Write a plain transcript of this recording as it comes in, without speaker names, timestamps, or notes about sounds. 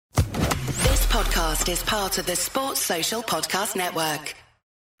podcast is part of the Sports Social Podcast Network.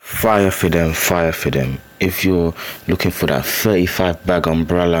 Fire for them. If you're looking for that 35 bag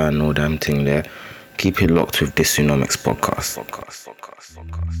umbrella and all damn thing there, keep it locked with this Tsunomics podcast.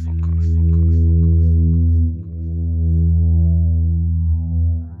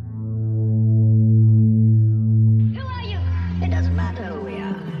 Who are you? It doesn't matter who we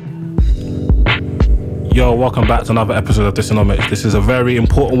are. Yo, welcome back to another episode of Dysonomics. This is a very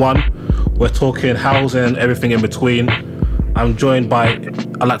important one. We're talking housing, everything in between. I'm joined by,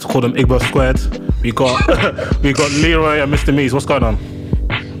 I like to call them Igbo Squared. We got Leroy and Mr. Mees. What's going on?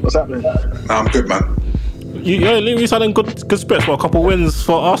 What's happening? I'm good, man. You sounding good spirits for a couple wins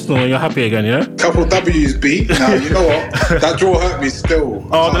for Arsenal and you're happy again, yeah? Couple W's beat. Now, you know what? That draw hurt me still.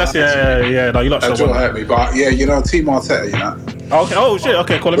 Oh, that's, yeah. No, you lot that draw hurt me. But yeah, you know, Team Arteta, you know. Okay. Oh, shit.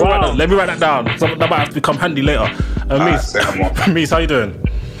 Okay, cool. Let me write that down. So that might have to become handy later. Mees, how you doing?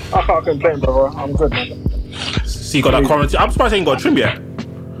 I can't complain, bro. I'm good, man. So you got that quarantine. I'm surprised you ain't got a trim yet.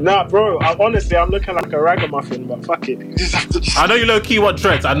 Nah, bro. Honestly, I'm looking like a ragamuffin, but fuck it. You just have to I know you low-key want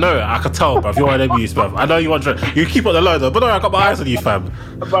dreads. I know it. I can tell, bruv. You're one of them youths, bruv. I know you want dreads. You keep up the low, though. But no, I got my eyes on you, fam.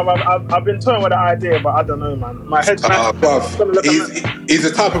 I've been toying with the idea, but I don't know, man. My head's he's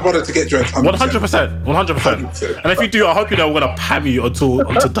the type of brother to get dreads. 100%. And if you do, I hope you know we're going to pam you until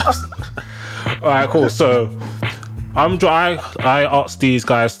dust. All right, cool. So I asked these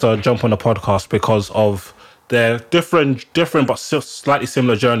guys to jump on the podcast because of their different but still slightly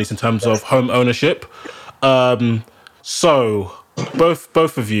similar journeys in terms of home ownership. So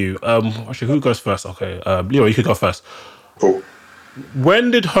both of you, actually, who goes first? Okay, Leo, you could go first. Cool.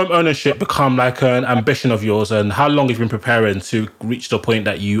 When did home ownership become like an ambition of yours, and how long have you been preparing to reach the point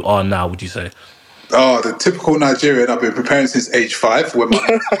that you are now, would you say? Oh, the typical Nigerian. I've been preparing since age 5 when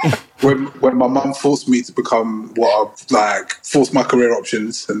my mum forced me to become forced my career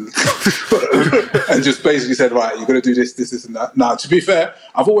options and and just basically said, right, you're going to do this and that. Now, to be fair,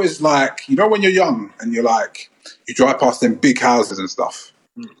 I've always when you're young and you drive past them big houses and stuff,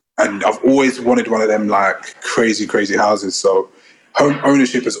 and I've always wanted one of them crazy houses. So home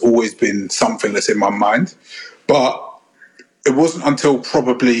ownership has always been something that's in my mind, but it wasn't until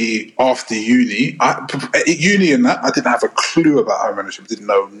probably after uni. Uni and that, I didn't have a clue about home ownership. Didn't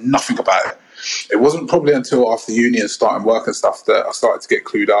know nothing about it. It wasn't probably until after uni and starting work and stuff that I started to get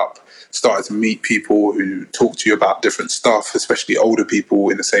clued up, started to meet people who talk to you about different stuff, especially older people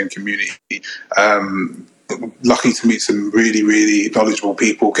in the same community. Lucky to meet some really, really knowledgeable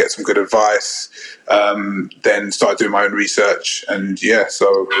people, get some good advice, then started doing my own research. And that's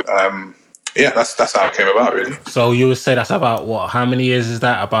how it came about, really. So you would say that's about what? How many years is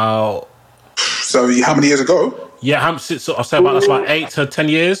that? About. So how many years ago? Yeah, I'll say that's about 8 to 10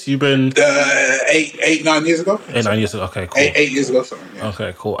 years. You've been 9 years ago. 9 years ago. Okay, cool. 8 years ago, something. Yeah.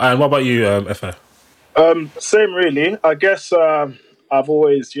 Okay, cool. And what about you, Fa? Same, really. I guess I've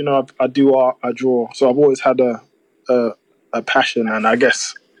always, I do art, I draw, so I've always had a passion and I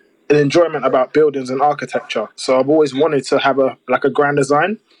guess an enjoyment about buildings and architecture. So I've always wanted to have a grand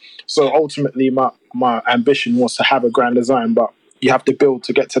design. So ultimately, my ambition was to have a grand design, but you have to build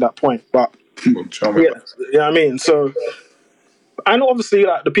to get to that point. But you know what I mean? So, and obviously,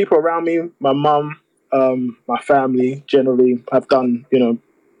 the people around me, my mum, my family, generally have done,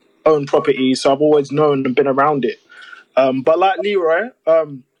 own properties. So I've always known and been around it. But like Leroy,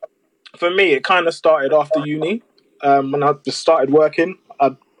 for me, it kind of started after uni. When I just started working,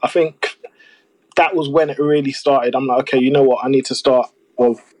 I think that was when it really started. I'm like, okay, you know what? I need to start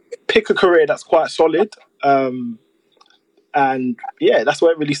pick a career that's quite solid. And yeah, that's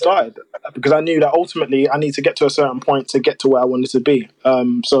where it really started. Because I knew that ultimately I need to get to a certain point to get to where I wanted to be.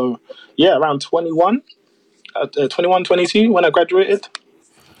 So yeah, around 21, 22 when I graduated.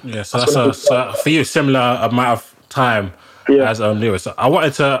 Yeah, so that's for you, similar amount of time as Lewis. So I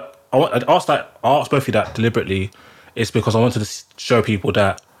asked both of you that deliberately. It's because I wanted to show people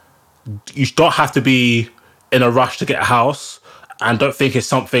that you don't have to be in a rush to get a house, and don't think it's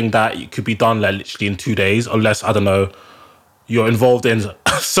something that could be done literally in 2 days, unless, I don't know, you're involved in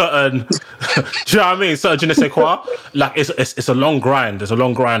certain, do you know what I mean? Certain je ne sais quoi. It's a long grind. There's a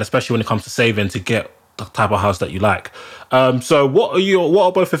long grind, especially when it comes to saving to get the type of house that you like. So what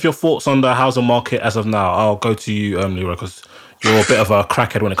are both of your thoughts on the housing market as of now? I'll go to you, Leroy, because you're a bit of a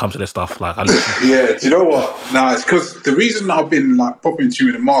crackhead when it comes to this stuff. Yeah, do you know what? No, it's because the reason I've been properly in tune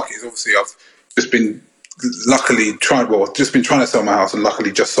with the market is obviously I've just been just been trying to sell my house and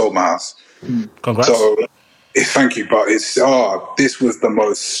luckily just sold my house. Congrats. So thank you, but this was the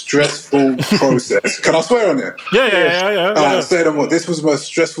most stressful process. Can I swear on it? Yeah. Say no more. This was the most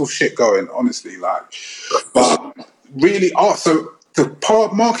stressful shit going, honestly. But really, so the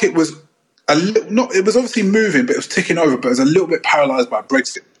market was it was obviously moving, but it was ticking over, but it was a little bit paralysed by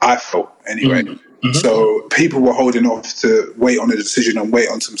Brexit, I felt, anyway. Mm-hmm. So people were holding off to wait on a decision and wait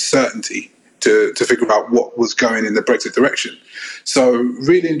on some certainty to figure out what was going in the Brexit direction. So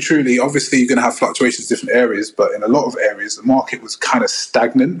really and truly, obviously you're going to have fluctuations in different areas, but in a lot of areas, the market was kind of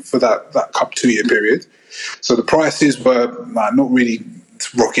stagnant for that 2-year period. So the prices were not really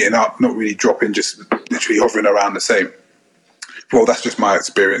rocketing up, not really dropping, just literally hovering around the same. Well, that's just my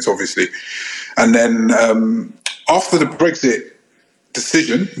experience, obviously. And then after the Brexit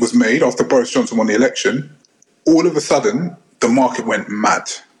decision was made, after Boris Johnson won the election, all of a sudden the market went mad.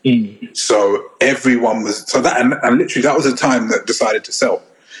 So everyone was and literally that was the time that decided to sell.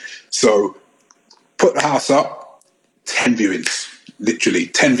 So put the house up, 10 viewings, literally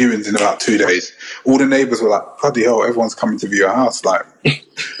 10 viewings in about 2 days. All the neighbours were like, bloody hell, everyone's coming to view our house. Like,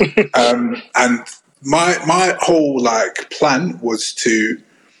 and my whole plan was to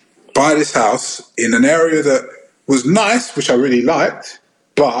buy this house in an area that was nice, which I really liked,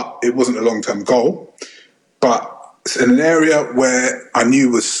 but it wasn't a long-term goal. But in an area where I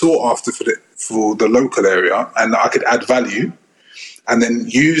knew was sought after for the local area, and I could add value, and then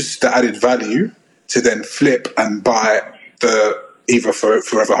use the added value to then flip and buy the either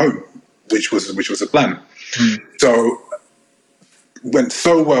forever home, which was the plan. So went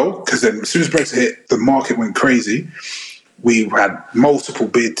so well, because then as soon as Brexit hit, the market went crazy. We had multiple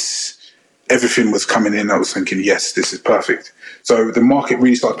bids. Everything was coming in. I was thinking, yes, this is perfect. So the market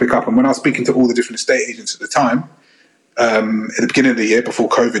really started to pick up. And when I was speaking to all the different estate agents at the time, at the beginning of the year, before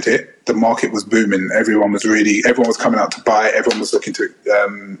COVID hit, the market was booming. Everyone was coming out to buy. Everyone was looking to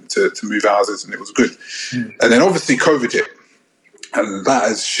move houses, and it was good. And then obviously COVID hit. And that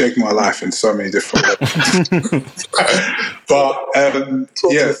has shaped my life in so many different ways. But so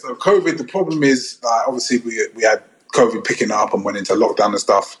COVID, the problem is, obviously we had COVID picking up and went into lockdown and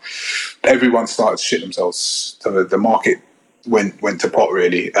stuff. Everyone started to shit themselves. So the market went to pot,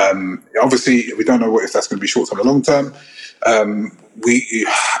 really. Obviously, we don't know if that's going to be short term or long term. We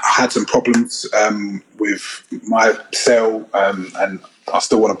had some problems with my sale, and I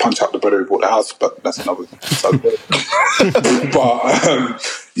still want to punch out the brother who bought the house, but that's another subject. But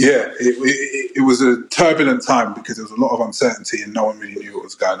it was a turbulent time because there was a lot of uncertainty and no one really knew what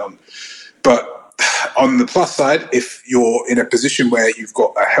was going on. But on the plus side, if you're in a position where you've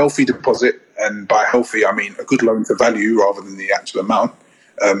got a healthy deposit, and by healthy I mean a good loan to value rather than the actual amount,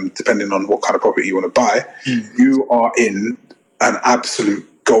 depending on what kind of property you want to buy, you are in an absolute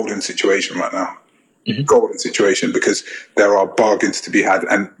golden situation right now. Golden situation, because there are bargains to be had.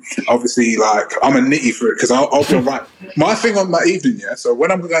 And obviously, I'm a nitty for it, because I'll go right. My thing on my evening, so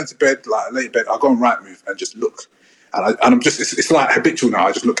when I'm going to bed, late bed, I'll go on Rightmove and just look. And I'm just, it's like habitual now.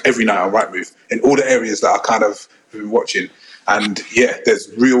 I just look every night on Rightmove in all the areas that I kind of been watching. And there's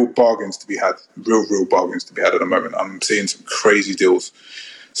real bargains to be had. Real bargains to be had at the moment. I'm seeing some crazy deals.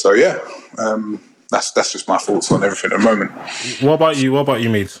 So that's just my thoughts on everything at the moment. What about you,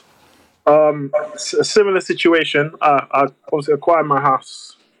 Meads? A similar situation. I obviously acquired my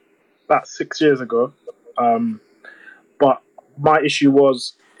house about 6 years ago. But my issue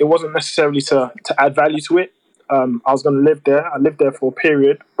was, it wasn't necessarily to add value to it. I was going to live there. I lived there for a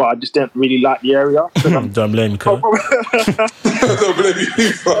period, but I just didn't really like the area. Don't blame me. Don't blame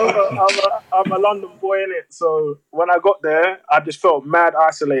you. I'm a London boy, innit? So when I got there, I just felt mad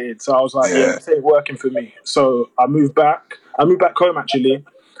isolated. So I was like, this ain't working for me. So I moved back. I moved back home, actually,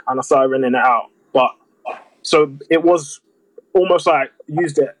 and I started renting it out. But so it was almost like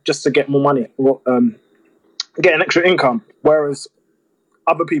used it just to get more money, get an extra income. Whereas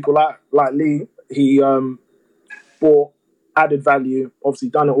other people like Lee, he bought, added value, obviously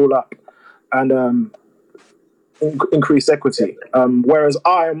done it all up, and increased equity. Whereas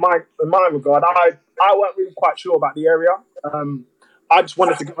in my regard, I weren't really quite sure about the area. I just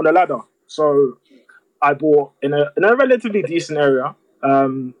wanted to get on the ladder, so I bought in a relatively decent area,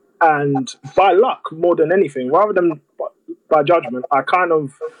 and by luck more than anything, rather than by judgment, I kind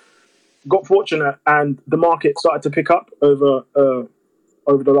of got fortunate, and the market started to pick up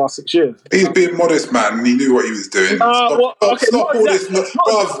over the last 6 years. He's being modest, man. He knew what he was doing. Stop all this.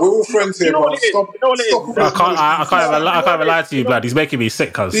 Bruv, we're all friends here, bro. Stop. I can't even lie to you, blood. He's making me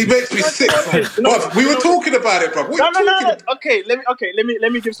sick, cuz. He makes me sick. Bruv, we were talking about it, bruv. No. Okay,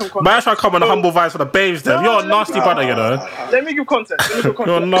 let me give some context. Man, I try to come on the humble vibes for the babes, then. You're a nasty brother, you know. Let me give context.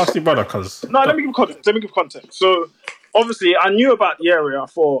 You're a nasty brother, cuz. No, let me give context. So, obviously, I knew about the area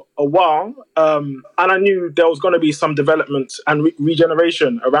for a while, and I knew there was going to be some development and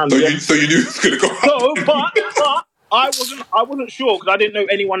regeneration around the area. So you knew it was going to go up. No, but I wasn't sure, because I didn't know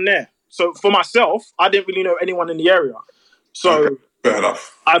anyone there. So for myself, I didn't really know anyone in the area. So okay, fair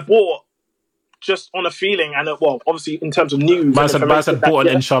enough. I bought just on a feeling, and obviously in terms of news. Man said bought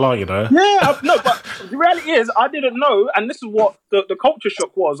an inshallah, you know. Yeah, no, but the reality is, I didn't know, and this is what the culture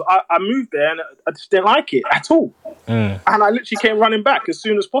shock was. I moved there and I just didn't like it at all, and I literally came running back as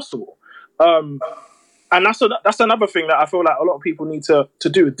soon as possible. And that's another thing that I feel like a lot of people need to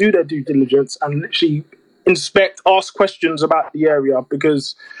do their due diligence and literally inspect, ask questions about the area,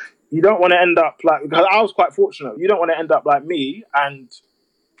 because you don't want to end up like, because I was quite fortunate, you don't want to end up like me and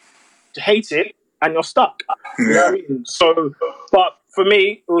hate it and you're stuck. You know what I mean? So, but for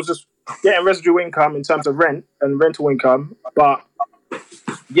me, it was just getting residual income in terms of rent and rental income. But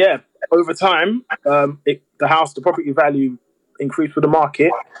yeah, over time, the property value increased with the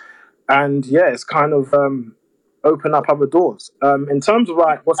market. And yeah, it's kind of opened up other doors. In terms of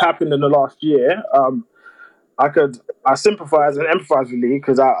like what's happened in the last year, I sympathise and empathise with Lee,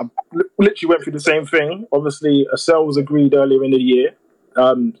 because I literally went through the same thing. Obviously, a sale was agreed earlier in the year.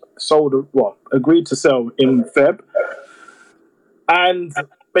 Agreed to sell in Feb. And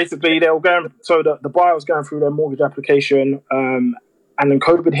basically, they were going. So the buyer was going through their mortgage application, and then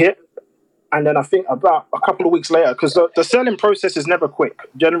COVID hit. And then I think about a couple of weeks later, because the selling process is never quick.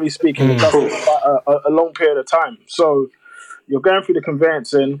 Generally speaking, it does take a long period of time. So you're going through the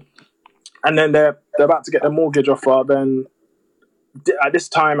conveyancing, and then they're about to get their mortgage offer. Then at this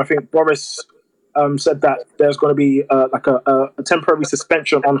time, I think Boris said that there's going to be a temporary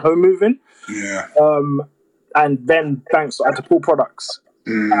suspension on home moving. Yeah. And then banks had to pull products.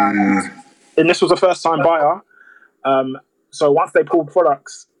 And this was a first-time buyer. So once they pulled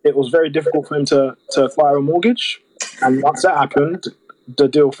products, it was very difficult for him to acquire a mortgage. And once that happened, the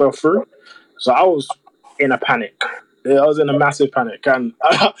deal fell through. So I was in a panic. I was in a massive panic. And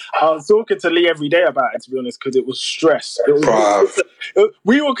I was talking to Lee every day about it, to be honest, because it was stress.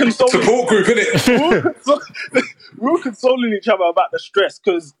 We were consoling... Support group, innit? We were consoling each other about the stress,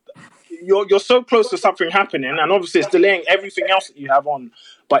 because you're so close to something happening, and obviously it's delaying everything else that you have on.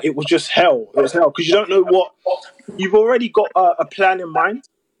 But it was just hell. It was hell, because you don't know what... You've already got a plan in mind,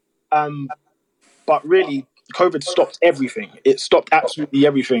 but really, COVID stopped everything. It stopped absolutely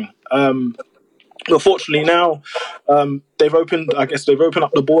everything. Unfortunately, now they've opened up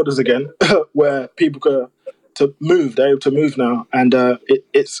the borders again, where people go to move. They're able to move now, and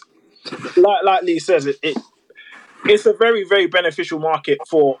it's like Lee says, it's a very, very beneficial market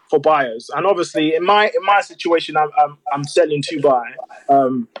for buyers. And obviously, in my situation, I'm selling to buy.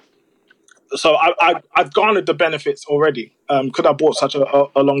 So I've garnered the benefits already. Because I bought such a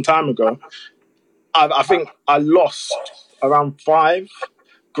long time ago, I think I lost around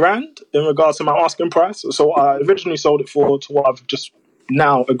 $5,000 in regards to my asking price. So I originally sold it to what I've just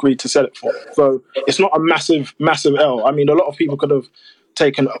now agreed to sell it for. So it's not a massive, massive L. I mean, a lot of people could have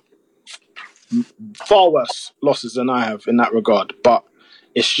taken far worse losses than I have in that regard. But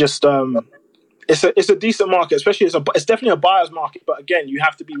it's just it's a decent market, especially it's definitely a buyer's market. But again, you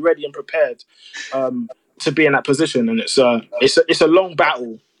have to be ready and prepared to be in that position, and it's a long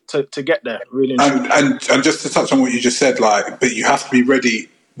battle to get there. Really, and just to touch on what you just said, but you have to be ready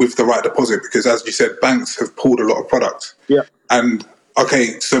with the right deposit, because as you said, banks have pulled a lot of products. Yeah, and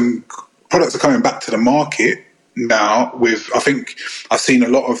some products are coming back to the market now. I think I've seen a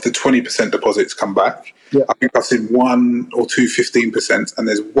lot of the 20% deposits come back. Yeah. I think I've seen 1 or 2 15%, and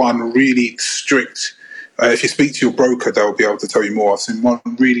there's one really strict. If you speak to your broker, they'll be able to tell you more. I've seen one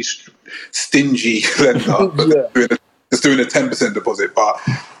really stingy lender that's doing a 10% deposit, but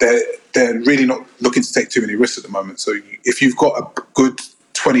they're really not looking to take too many risks at the moment. So if you've got a good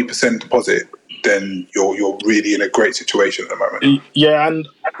 20% deposit, then you're really in a great situation at the moment. Yeah, and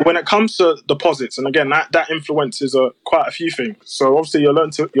when it comes to deposits, and again that influences quite a few things. So obviously your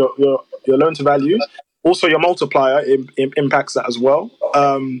loan to value, also your multiplier impacts that as well.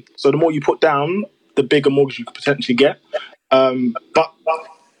 So the more you put down, the bigger mortgage you could potentially get. But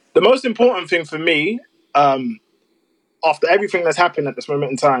the most important thing for me, after everything that's happened at this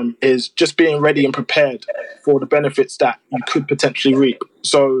moment in time, is just being ready and prepared for the benefits that you could potentially reap.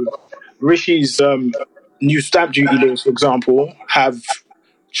 So Rishi's new stamp duty laws, for example, have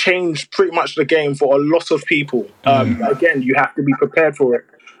changed pretty much the game for a lot of people. Again, you have to be prepared for it.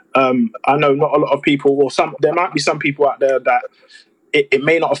 I know not a lot of people, or there might be some people out there that it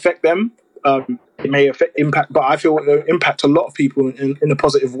may not affect them. It may impact, but I feel it will impact a lot of people in a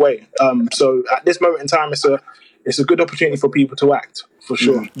positive way. So at this moment in time, it's a good opportunity for people to act, for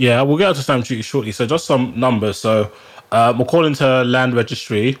sure. Yeah, we'll get into stamp duty shortly. So just some numbers. So according to Land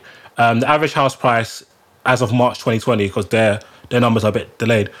Registry, the average house price as of March 2020, because their numbers are a bit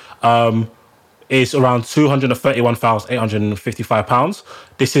delayed, is around £231,855.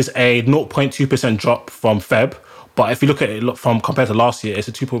 This is a 0.2% drop from Feb, But if you look at it from compared to last year, it's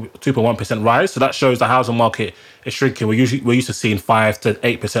a 2.1% rise. So that shows the housing market is shrinking. We're used to seeing 5 to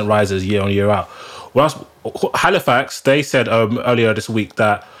 8% rises year on year out. Whereas Halifax, they said earlier this week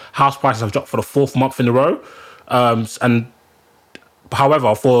that house prices have dropped for the 4th month in a row. And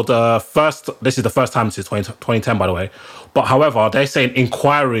however, this is the first time since 2010, by the way. But however, they're saying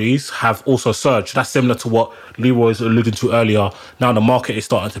inquiries have also surged. That's similar to what Leroy was alluding to earlier. Now the market is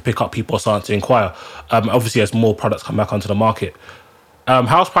starting to pick up. People are starting to inquire. Obviously, as more products come back onto the market.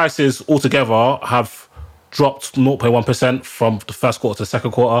 House prices altogether have dropped 0.1% from the first quarter to the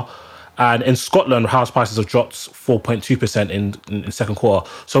second quarter. And in Scotland, house prices have dropped 4.2% in the second quarter.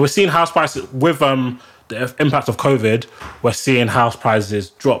 So we're seeing house prices with the impact of COVID, we're seeing house prices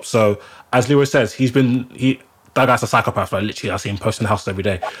drop. So as Leroy says, that guy's a psychopath. Like literally, I see him posting houses every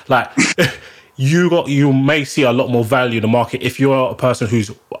day. Like you may see a lot more value in the market if you're a person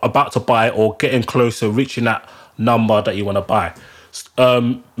who's about to buy or getting close to reaching that number that you want to buy.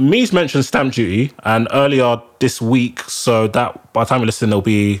 Mees mentioned stamp duty, and earlier this week, so that by the time you listen, it'll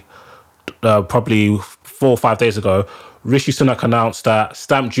be probably 4 or 5 days ago, Rishi Sunak announced that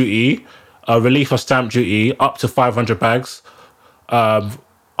stamp duty, relief of stamp duty up to 500 bags up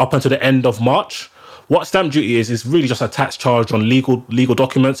until the end of March. What stamp duty is really just a tax charge on legal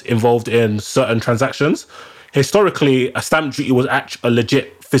documents involved in certain transactions. Historically, a stamp duty was actually a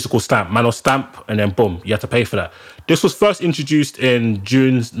legit physical stamp, manual stamp, and then boom, you had to pay for that. This was first introduced in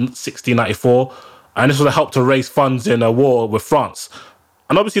June 1694, and this was a help to raise funds in a war with France.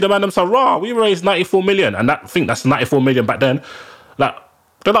 And obviously the man themselves, we raised 94 million, and I think that's 94 million back then. Like,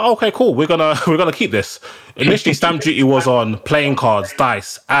 they're like, okay, cool, we're gonna keep this. Initially, stamp duty was on playing cards,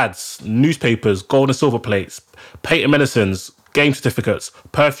 dice, ads, newspapers, gold and silver plates, patent medicines, game certificates,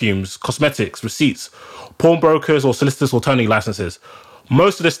 perfumes, cosmetics, receipts, pawnbrokers or solicitors' attorney licenses.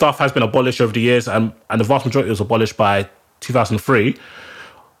 Most of this stuff has been abolished over the years, and the vast majority was abolished by 2003.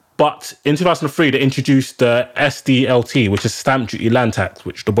 But in 2003, they introduced the SDLT, which is Stamp Duty Land Tax,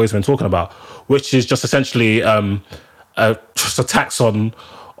 which the boys have been talking about, which is just essentially just a tax on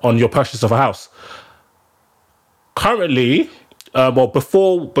your purchase of a house. Currently,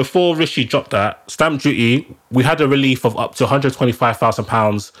 before Rishi dropped that, stamp duty, we had a relief of up to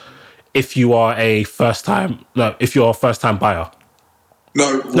 £125,000 if you are a first-time buyer.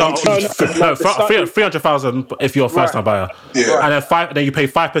 No, 300,000 if you're a first-time buyer. Yeah. And then you pay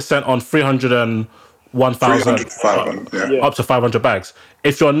 5% on 301,000 up to 500 bags.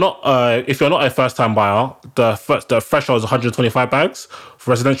 If you're not a first-time buyer, the threshold is 125 bags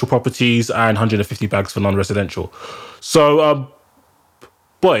for residential properties and 150 bags for non-residential. So,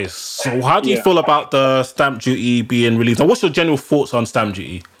 boys, so how do you feel about the stamp duty being released? And what's your general thoughts on stamp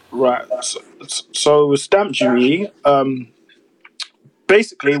duty? Right. So with stamp duty,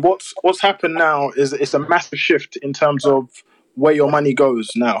 basically what's happened now is it's a massive shift in terms of where your money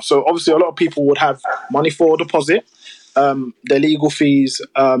goes now. So obviously a lot of people would have money for a deposit, their legal fees,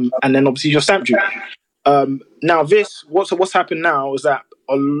 and then obviously your stamp duty. Now what's happened now is that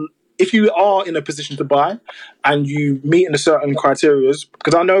if you are in a position to buy and you meet in a certain criteria,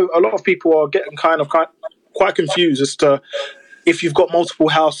 because I know a lot of people are getting kind of quite confused as to if you've got multiple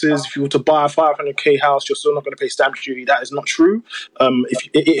houses, if you were to buy a 500k house, you're still not going to pay stamp duty. That is not true.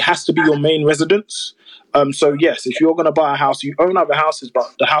 It has to be your main residence. So yes, if you're going to buy a house, you own other houses,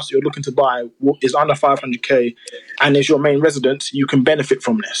 but the house you're looking to buy is under 500k and is your main residence, you can benefit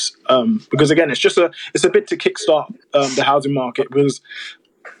from this. Because again, it's a bit to kickstart the housing market, because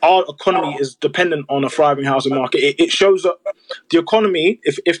our economy is dependent on a thriving housing market. It shows that the economy,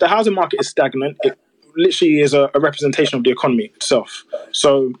 if the housing market is stagnant, it literally is a representation of the economy itself.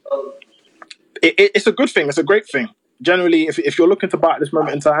 So it's a good thing. It's a great thing. Generally, if you're looking to buy at this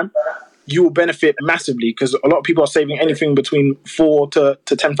moment in time, you will benefit massively, because a lot of people are saving anything between £4,000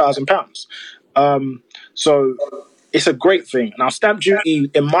 to £10,000. So it's a great thing. Now, stamp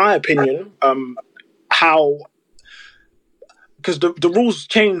duty, in my opinion, because the rules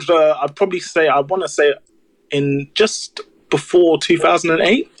changed, I want to say in just before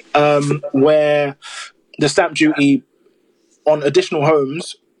 2008, where the stamp duty on additional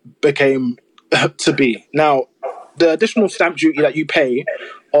homes became to be. Now, the additional stamp duty that you pay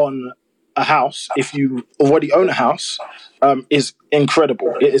on a house, if you already own a house, is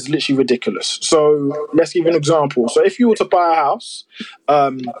incredible. It is literally ridiculous. So let's give an example. So if you were to buy a house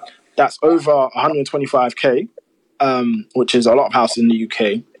that's over 125k, which is a lot of houses in the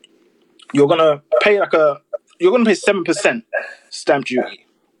UK, you're gonna pay 7% stamp duty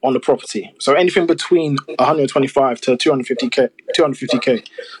on the property. So anything between 125 to 250k.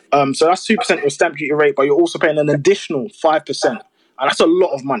 So that's 2% of your stamp duty rate, but you're also paying an additional 5%, and that's a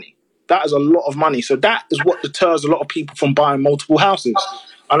lot of money. that is a lot of money. So that is what deters a lot of people from buying multiple houses.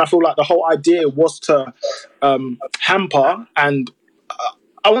 And I feel like the whole idea was to hamper and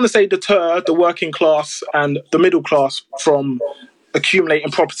I want to say deter the working class and the middle class from accumulating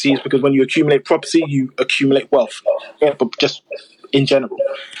properties, because when you accumulate property, you accumulate wealth. Yeah, but just in general.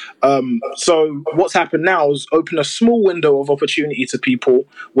 So what's happened now is open a small window of opportunity to people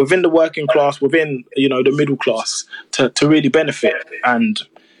within the working class, within the middle class, to really benefit. And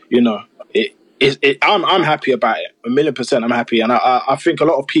I'm happy about it. 1,000,000% I'm happy, and I think a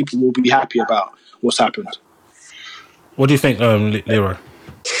lot of people will be happy about what's happened. What do you think, Leroy?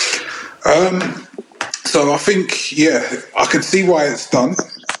 So I think, I can see why it's done.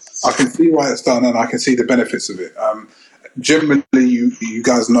 And I can see the benefits of it. Generally, you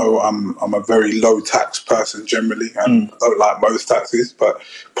guys know I'm a very low tax person generally, and I don't like most taxes, but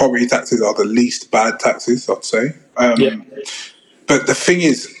property taxes are the least bad taxes, I'd say. But the thing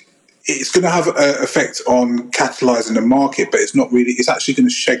is, it's going to have an effect on catalysing the market, but it's not really. It's actually going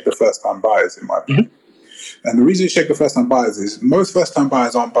to shake the first-time buyers, in my opinion. And the reason it shake the first-time buyers is most first-time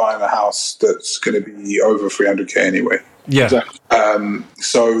buyers aren't buying a house that's going to be over 300k anyway. Yeah. Exactly.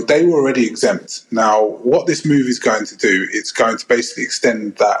 So they were already exempt. Now, what this move is going to do, it's going to basically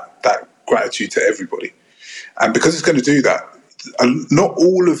extend that gratitude to everybody. And because it's going to do that, not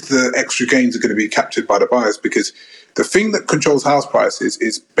all of the extra gains are going to be captured by the buyers, because the thing that controls house prices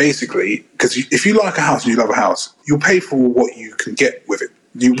is basically, because if you like a house and you love a house, you'll pay for what you can get with it.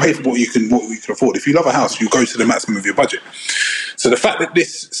 You pay for what you can afford. If you love a house, you go to the maximum of your budget. So the fact that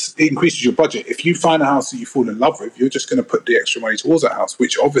this increases your budget, if you find a house that you fall in love with, you're just going to put the extra money towards that house,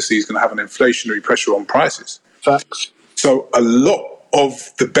 which obviously is going to have an inflationary pressure on prices. Facts. So a lot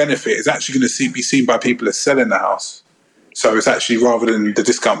of the benefit is actually going to be seen by people as selling the house. So it's actually, rather than the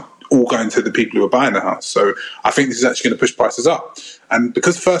discount all going to the people who are buying the house. So I think this is actually going to push prices up. And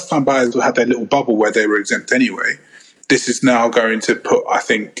because first-time buyers had their little bubble where they were exempt anyway, this is now going to put, I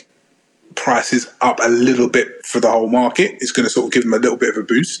think, prices up a little bit for the whole market. It's going to sort of give them a little bit of a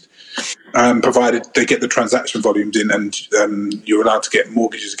boost, provided they get the transaction volumes in and you're allowed to get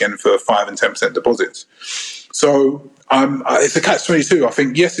mortgages again for 5 and 10% deposits. So it's a catch-22. I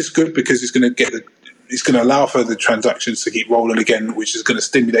think, yes, it's good because it's going to allow for the transactions to keep rolling again, which is going to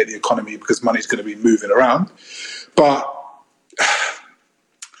stimulate the economy because money's going to be moving around. But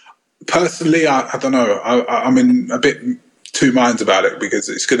personally, I don't know. I'm in a bit two minds about it, because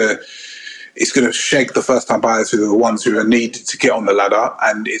it's going to shake the first-time buyers, who are the ones who are needed to get on the ladder,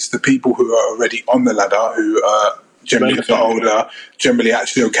 and it's the people who are already on the ladder, who are generally a bit older, generally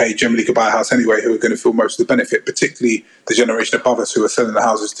actually okay, generally could buy a house anyway, who are going to feel most of the benefit, particularly the generation above us who are selling the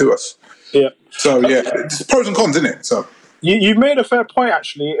houses to us. Yeah. So, it's pros and cons, isn't it? So you've made a fair point,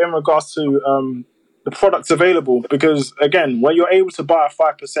 actually, in regards to the products available, because, again, when you're able to buy a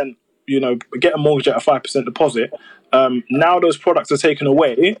 5%, get a mortgage at a 5% deposit, now those products are taken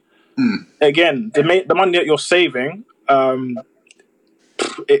away. Again, the money that you're saving,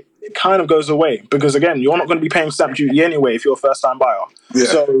 it kind of goes away, because, again, you're not going to be paying stamp duty anyway if you're a first-time buyer. Yeah.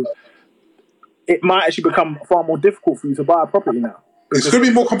 So it might actually become far more difficult for you to buy a property now. It's going to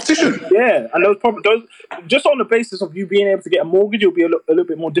be more competition. Yeah, and those just on the basis of you being able to get a mortgage, it'll be a little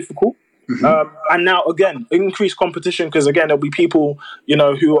bit more difficult. And now, again, increased competition, because, again, there'll be people,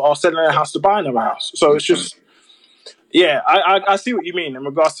 who are selling their house to buy another house. So it's just, I see what you mean in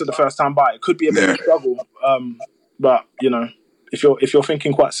regards to the first-time buyer. It could be a bit of a struggle, but if you're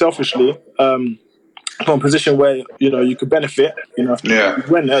thinking quite selfishly, from a position where you could benefit,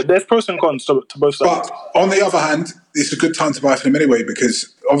 when there's pros and cons to both sides. But on the other hand, it's a good time to buy for them anyway,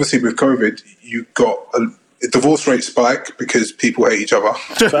 because obviously with COVID, you got a divorce rate spike because people hate each other.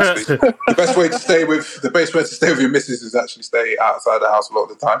 The best way to stay with your missus is actually stay outside the house a lot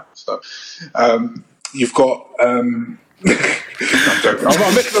of the time. So you've got. I'm joking.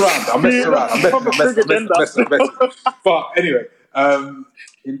 I'm messing around. But anyway,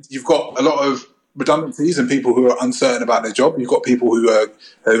 you've got a lot of redundancies and people who are uncertain about their job. You've got people who are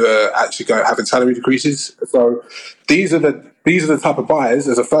actually having salary decreases. So these are the type of buyers,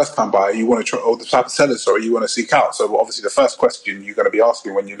 as a first-time buyer, you want to try, or the type of sellers, you want to seek out. So obviously the first question you're going to be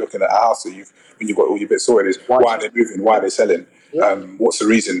asking when you're looking at a house when you've got all your bits sorted is, why are they moving? Why are they selling? What's the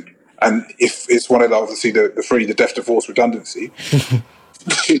reason? And if it's one of obviously the death, divorce, redundancy,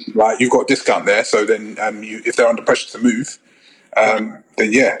 right, you've got a discount there. So then if they're under pressure to move, then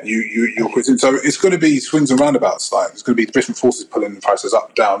you're quitting. So it's going to be swings and roundabouts. Like, there's going to be different forces pulling the prices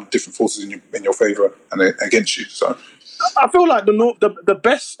up, down, different forces in your favour and against you. So I feel like the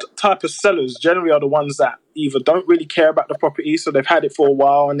best type of sellers generally are the ones that either don't really care about the property, so they've had it for a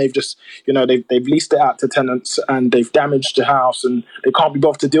while and they've just, they've leased it out to tenants and they've damaged the house and they can't be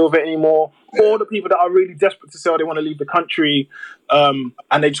bothered to deal with it anymore. Or the people that are really desperate to sell, they want to leave the country, and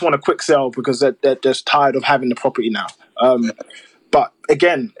they just want a quick sell because they're just tired of having the property now. But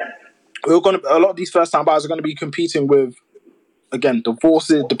again, a lot of these first-time buyers are going to be competing with, again,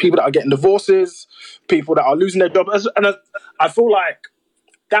 divorces, the people that are getting divorces, people that are losing their jobs. And I feel like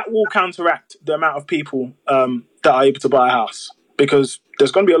that will counteract the amount of people that are able to buy a house, because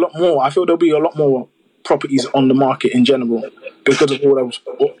there's going to be a lot more. I feel there'll be a lot more properties on the market in general because of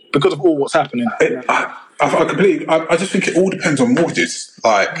all what's happening. I just think it all depends on mortgages,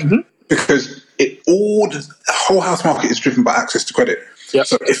 because the whole house market is driven by access to credit. Yep.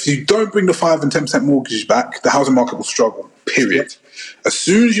 So if you don't bring the 5 and 10% mortgages back, the housing market will struggle. Period. Yep. As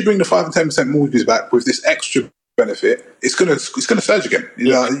soon as you bring the 5 and 10% mortgages back with this extra benefit, it's gonna surge again.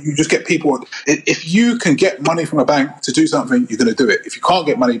 You just get people. If you can get money from a bank to do something, you're gonna do it. If you can't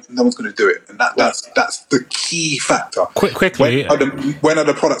get money, no one's gonna do it, and that's the key factor. Quickly, when are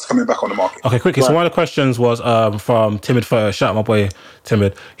the products coming back on the market? Okay, quickly. Right. So one of the questions was from Timid Photo. Shout out my boy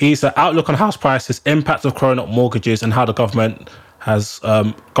Timid. He's the outlook on house prices, impact of corona mortgages, and how the government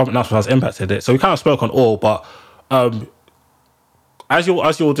announcement has impacted it. So we kind of spoke on all, but as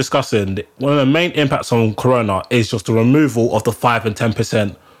you're discussing, one of the main impacts on corona is just the removal of the 5 and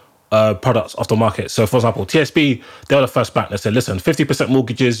 10% products off the market. So, for example, TSB, they were the first bank that said, listen, 50%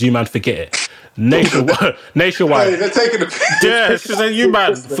 mortgages, you man, forget it. Nationwide. Hey, they're taking the piss. Yeah, she said, you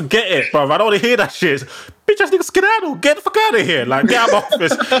man, forget it, bro. I don't want to hear that shit. Bitch ass nigga, skedaddle, get the fuck out of here. Like, get out of my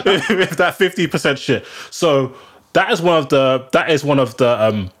office with that 50% shit. So that is one of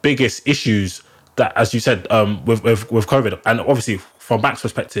the biggest issues that, as you said, with COVID, and obviously from bank's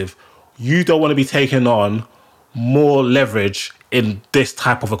perspective, you don't want to be taking on more leverage in this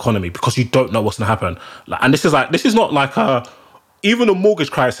type of economy because you don't know what's going to happen. And this is not like even a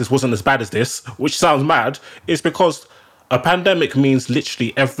mortgage crisis wasn't as bad as this, which sounds mad. It's because a pandemic means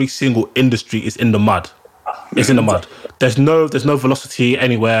literally every single industry is in the mud. It's in the mud. There's no velocity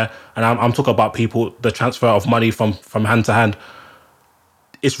anywhere, and I'm talking about people, the transfer of money from hand to hand.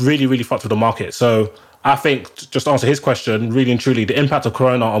 It's really, really fucked with the market. So I think, just to answer his question, really and truly, the impact of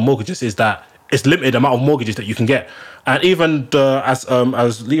corona on mortgages is that it's limited amount of mortgages that you can get. And even as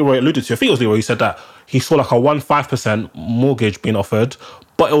Leroy alluded to, I think it was Leroy who said that he saw like a 1.5% mortgage being offered,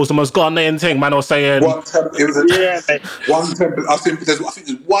 but it was the most Ghanaian thing. Man, I was saying... I think there's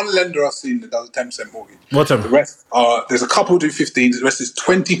one lender I've seen that does a 10% mortgage. What 10%? The rest there's a couple do 15%, the rest is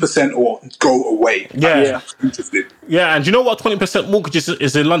 20% or go away. Yeah. Yeah, and do you know what 20% mortgages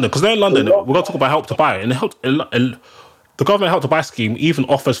is in London? Because they're in London. We're going to talk about Help to Buy. And the government Help to Buy scheme even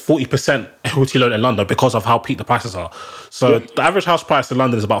offers 40% equity loan in London because of how peak the prices are. So the average house price in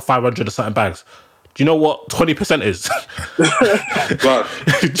London is about 500 or something bags. Do you know what 20% is? Right.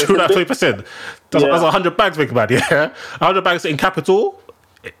 Do you know that 20%? That's 100 bags, big man, yeah? 100 bags in capital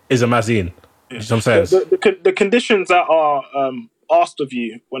is a mazine. You know what I'm saying? The conditions that are asked of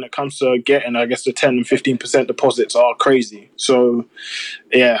you when it comes to getting, I guess, the 10 and 15% deposits are crazy. So,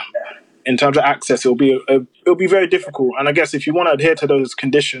 yeah, in terms of access, it'll be very difficult. And I guess if you want to adhere to those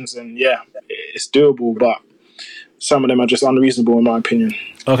conditions, then yeah, it's doable, but some of them are just unreasonable in my opinion.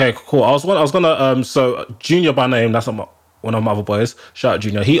 Okay, cool. I was gonna so Junior by name, that's one of my other boys. Shout out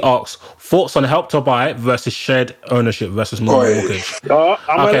Junior. He asks thoughts on Help to Buy versus shared ownership versus mortgage.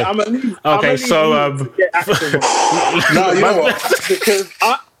 Okay, so no, you know what? Because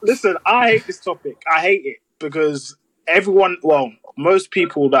I hate this topic. I hate it because most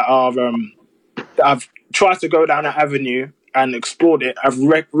people that are that have tried to go down that avenue and explored it, I've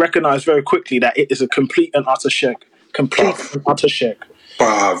recognized very quickly that it is a complete and utter shirk. Okay,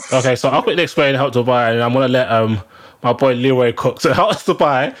 so I'll quickly explain Help to Buy, and I'm gonna let my boy Leroy cook. So Help to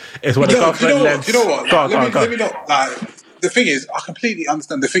Buy is when the government lends. You know what? Let me not. The thing is, I completely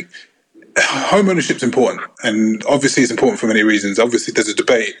understand. The thing, home ownership's important, and obviously it's important for many reasons. Obviously, there's a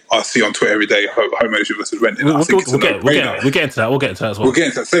debate I see on Twitter every day: home ownership versus renting. We'll get into that. We'll get into that as well. We'll get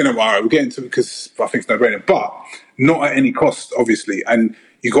into that. Say no more. We'll get into it because I think it's no-brainer, but not at any cost, obviously. And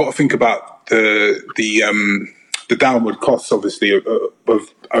you got to think about the downward costs, obviously,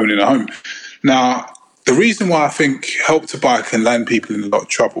 of owning a home. Now, the reason why I think Help to Buy can land people in a lot of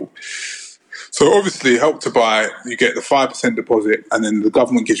trouble. So obviously, Help to Buy, you get the 5% deposit, and then the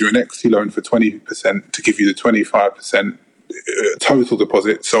government gives you an equity loan for 20% to give you the 25% total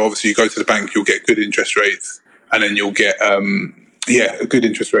deposit. So obviously, you go to the bank, you'll get good interest rates, and then you'll get good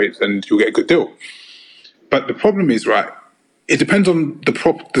interest rates, and you'll get a good deal. But the problem is, right, it depends on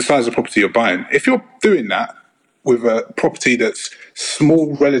the size of property you're buying. If you're doing that, with a property that's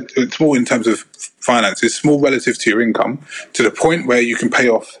small in terms of finances, small relative to your income, to the point where you can pay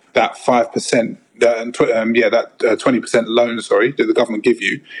off that 5%, that 20% loan, that the government give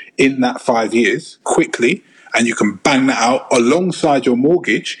you in that 5 years quickly, and you can bang that out alongside your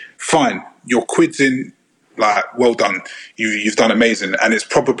mortgage, fine, your quid's in, like, well done. You've done amazing, and it's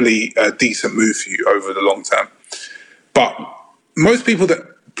probably a decent move for you over the long term. But most people that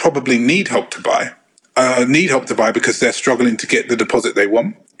probably need help to buy because they're struggling to get the deposit they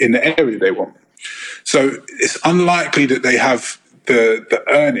want in the area they want. So it's unlikely that they have the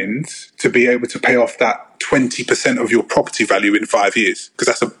earnings to be able to pay off that 20% of your property value in 5 years, because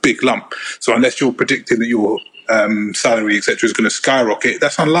that's a big lump. So unless you're predicting that your salary, etc., is going to skyrocket,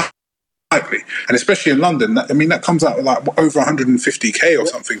 that's unlikely. And especially in London, that comes out like over 150k or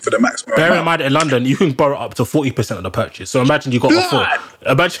something for the maximum. Bear in mind, in London, you can borrow up to 40% of the purchase. So imagine you got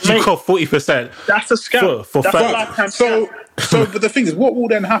 40%. That's a scam. That's a lifetime scam. But the thing is, what will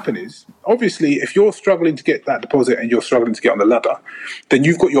then happen is, obviously, if you're struggling to get that deposit and you're struggling to get on the ladder, then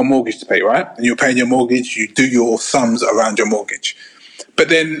you've got your mortgage to pay, right? And you're paying your mortgage, you do your sums around your mortgage. But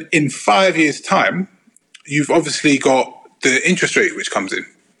then in 5 years' time, you've obviously got the interest rate which comes in.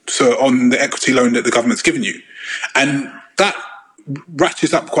 So on the equity loan that the government's given you. And that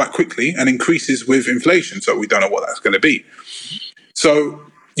ratchets up quite quickly and increases with inflation. So we don't know what that's going to be. So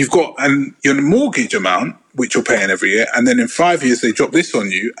you've got your mortgage amount, which you're paying every year. And then in 5 years, they drop this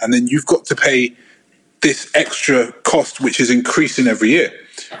on you. And then you've got to pay this extra cost, which is increasing every year.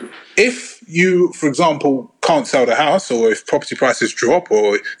 If you, for example, can't sell the house, or if property prices drop,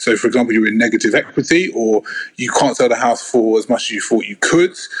 or so, for example, you're in negative equity, or you can't sell the house for as much as you thought you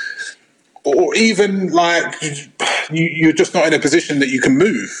could, or even like you're just not in a position that you can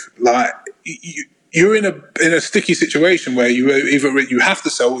move, like you're in a sticky situation where you have to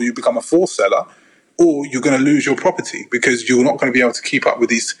sell, or you become a forced seller, or you're going to lose your property because you're not going to be able to keep up with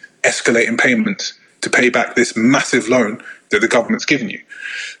these escalating payments to pay back this massive loan that the government's given you.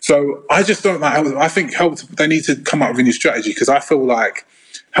 So I just don't like. I think they need to come up with a new strategy, because I feel like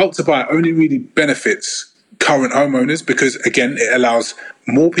Help to Buy only really benefits current homeowners, because again, it allows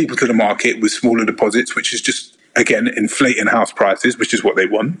more people to the market with smaller deposits, which is just, again, inflating house prices, which is what they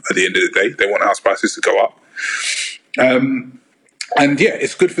want at the end of the day. They want house prices to go up. And yeah,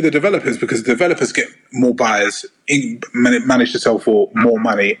 it's good for the developers, because the developers get more buyers, manage to sell for more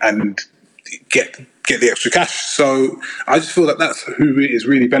money, and get the extra cash. So I just feel that that's who is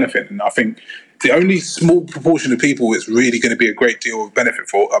really benefiting. I think the only small proportion of people it's really going to be a great deal of benefit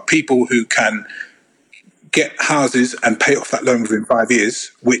for are people who can get houses and pay off that loan within 5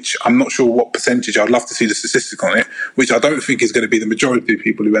 years, which I'm not sure what percentage. I'd love to see the statistic on it, which I don't think is going to be the majority of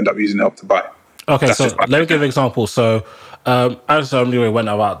people who end up using Help to Buy. Okay, that's so let me give an example. So as Leroy went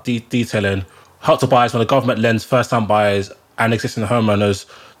about detailing, Help to Buy is when the government lends first-time buyers and existing homeowners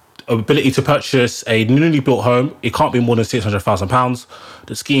ability to purchase a newly built home. It can't be more than £600,000.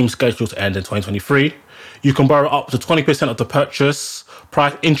 The scheme's scheduled to end in 2023. You can borrow up to 20% of the purchase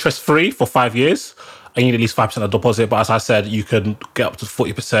price interest-free for 5 years. And you need at least 5% of the deposit. But as I said, you can get up to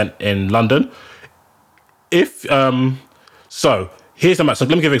 40% in London. So here's the math. So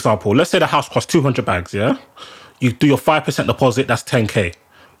let me give you an example. Let's say the house costs 200 bags, yeah? You do your 5% deposit, that's 10k.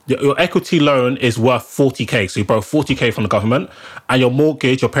 Your equity loan is worth 40k. So you borrow 40k from the government, and your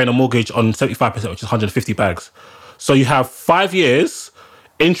mortgage, you're paying a mortgage on 75%, which is 150 bags. So you have 5 years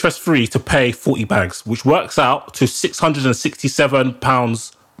interest-free to pay 40 bags, which works out to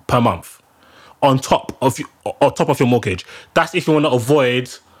 £667 per month on top of your mortgage. That's if you want to avoid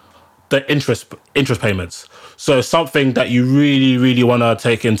the interest payments. So it's something that you really, really want to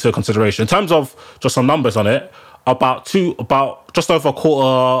take into consideration. In terms of just some numbers on it, about just over a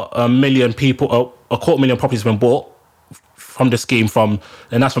quarter million properties have been bought from the scheme,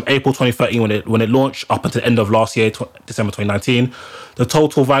 and that's from April 2013 when it launched up until the end of last year, December 2019. The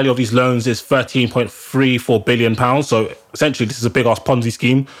total value of these loans is £13.34 billion. So essentially, this is a big ass Ponzi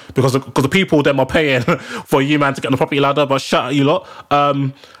scheme, because the people them are paying for you, man, to get on the property ladder. But shut up, you lot.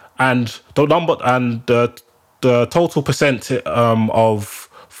 And the total percent of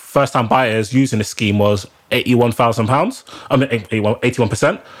first-time buyers using the scheme was £81,000.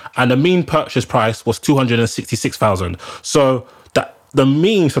 81%, and the mean purchase price was £266,000. So that the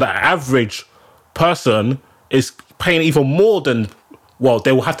mean for the average person is paying even more than,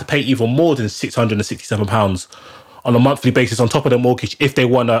 they will have to pay even more than £667 on a monthly basis on top of their mortgage if they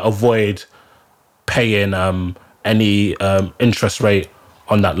want to avoid paying any interest rate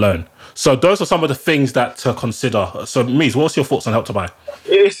on that loan. So those are some of the things that to consider. So Mies, what's your thoughts on Help to Buy?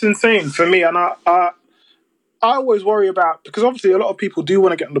 It's insane for me, and I always worry about, because obviously a lot of people do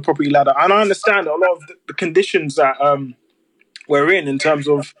want to get on the property ladder, and I understand a lot of the conditions that we're in terms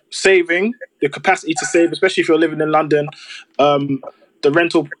of saving, the capacity to save, especially if you're living in London. The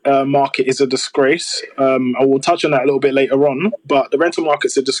rental market is a disgrace. I will touch on that a little bit later on, but the rental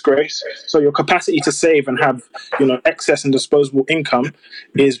market's a disgrace. So your capacity to save and have, excess and disposable income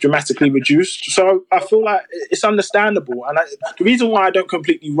is dramatically reduced. So I feel like it's understandable. And the reason why I don't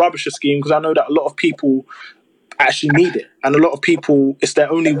completely rubbish a scheme, because I know that a lot of people actually need it, and a lot of people, it's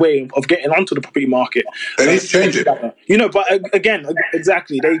their only way of getting onto the property market. They need to change it. But again,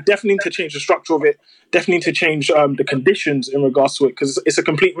 exactly, they definitely need to change the structure of it, definitely need to change the conditions in regards to it, because it's a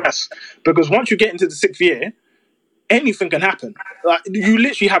complete mess. Because once you get into the 6th year, anything can happen. Like, you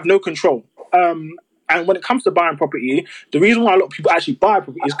literally have no control. And when it comes to buying property, the reason why a lot of people actually buy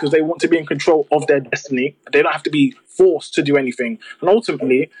property is because they want to be in control of their destiny. They don't have to be forced to do anything. And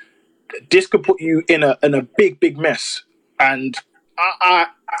ultimately, this could put you in a big mess. And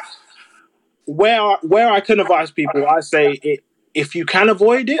where I can advise people, I say if you can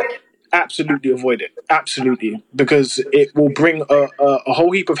avoid it, absolutely avoid it. Absolutely. Because it will bring a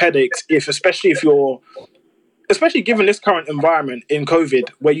whole heap of headaches, especially given this current environment in COVID,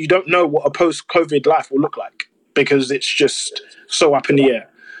 where you don't know what a post-COVID life will look like, because it's just so up in the air.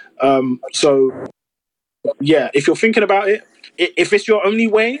 So, yeah, if you're thinking about it, if it's your only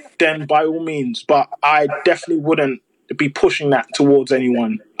way, then by all means. But I definitely wouldn't be pushing that towards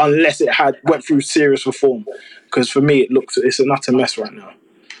anyone unless it went through serious reform. Because for me, it's an utter mess right now.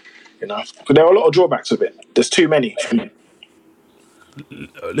 But there are a lot of drawbacks of it. There's too many for me.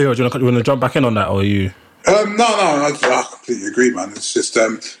 Leo, do you want to jump back in on that, or are you? No, I completely agree, man. It's just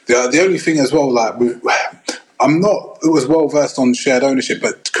the only thing as well, like I'm not as well versed on shared ownership,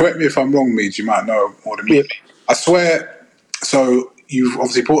 but correct me if I'm wrong, Meads, you might know more than me. Yeah. I swear. So you've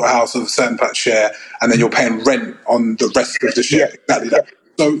obviously bought a house of a certain patch share, and then you're paying rent on the rest of the share. Yeah. Exactly that.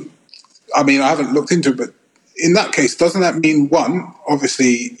 So, I mean, I haven't looked into it, but in that case, doesn't that mean, one,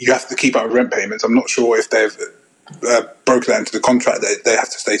 obviously you have to keep up with rent payments? I'm not sure if they've broken that into the contract, that they have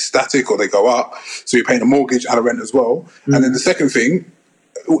to stay static or they go up. So you're paying a mortgage and a rent as well. Mm. And then the second thing,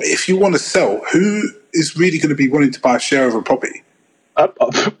 if you want to sell, who is really going to be wanting to buy a share of a property?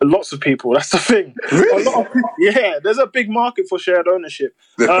 Lots of people. That's the thing. Really? Yeah, there's a big market for shared ownership.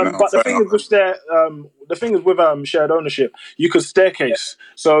 But the thing is with shared ownership, you could staircase.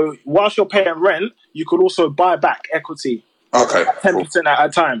 So whilst you're paying rent, you could also buy back equity. Okay, 10% at a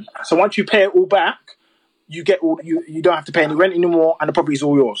time. So once you pay it all back, you get you don't have to pay any rent anymore, and the property's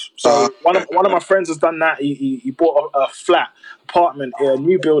all yours. So one of my friends has done that. He bought a flat apartment, a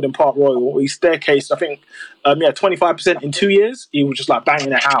new build in Park Royal. He staircased, I think, 25% in 2 years. He was just like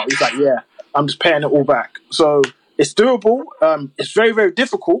banging it out. He's like, yeah, I'm just paying it all back. So it's doable. It's very, very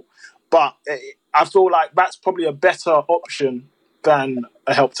difficult, but I feel like that's probably a better option than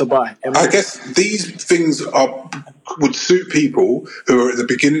a Help to Buy. I guess these things would suit people who are at the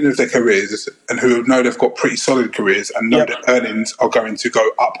beginning of their careers and who know they've got pretty solid careers and know their earnings are going to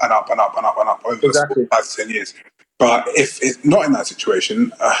go up and up and up and up and up over the 5 to 10 years. But if it's not in that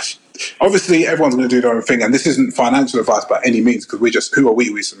situation, obviously everyone's going to do their own thing, and this isn't financial advice by any means, because who are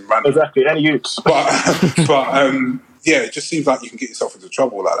we? We're some random. Exactly, any youths. But it just seems like you can get yourself into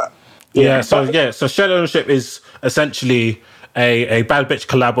trouble like that. So shared ownership is essentially a bad bitch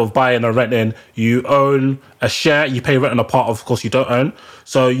collab of buying or renting. You own a share, you pay rent on a part of course you don't own.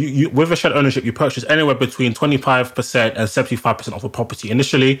 So you with a shared ownership, you purchase anywhere between 25% and 75% of a property.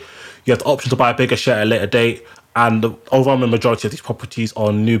 Initially, you have the option to buy a bigger share at a later date, and the overwhelming majority of these properties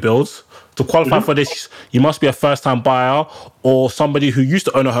are new builds. To qualify for this, you must be a first-time buyer or somebody who used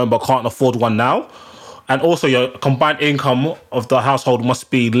to own a home but can't afford one now. And also, your combined income of the household must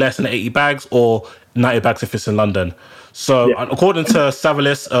be less than 80 bags or 90 bags if it's in London. So, according to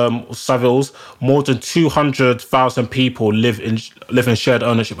Savills, more than 200,000 people live in shared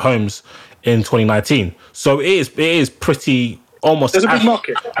ownership homes in 2019. So it is pretty almost. There's a big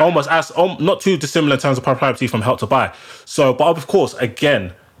market. Not too dissimilar in terms of popularity from Help to Buy. So, but of course,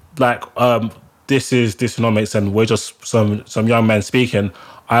 again, like this is Dysonomics, and we're just some young men speaking.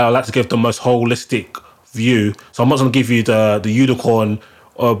 I like to give the most holistic view. So I'm not going to give you the unicorn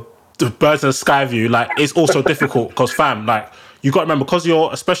or the birds in the sky view. Like, it's also difficult because, fam, like, you got to remember, because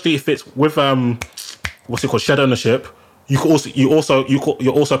especially if it's with what's it called, shared ownership, you're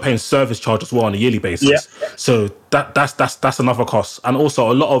also paying service charge as well on a yearly basis. Yeah. So that's another cost. And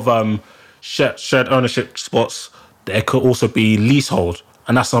also a lot of shared ownership spots, there could also be leasehold,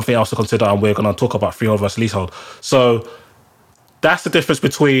 and that's something else to consider. And we're going to talk about freehold versus leasehold. So that's the difference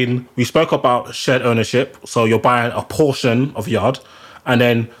between, we spoke about shared ownership, so you're buying a portion of yard, and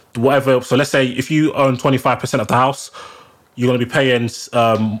then whatever. So let's say if you own 25% of the house, you're going to be paying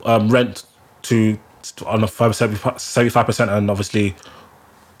rent on the 75%, and obviously,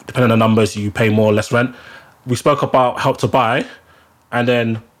 depending on the numbers, you pay more or less rent. We spoke about Help to Buy, and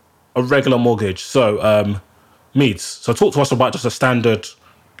then a regular mortgage. So, Meads. So, talk to us about just a standard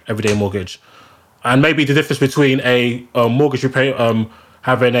everyday mortgage, and maybe the difference between a mortgage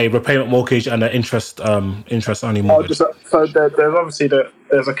having a repayment mortgage and an interest only mortgage. So there's obviously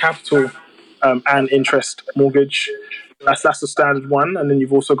there's a capital and interest mortgage. That's the standard one, and then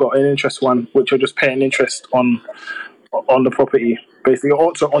you've also got an interest one, which you're just paying interest on the property, basically,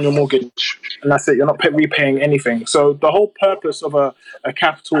 also on your mortgage, and that's it. You're not repaying anything. So the whole purpose of a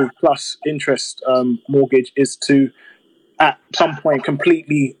capital plus interest mortgage is to, at some point,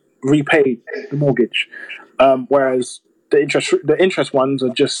 completely repay the mortgage, whereas the interest ones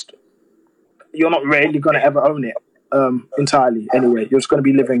are just, you're not really going to ever own it entirely anyway. You're just going to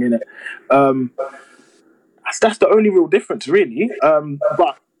be living in it. That's the only real difference, really.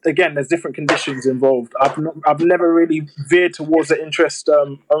 But again, there's different conditions involved. I've never really veered towards the interest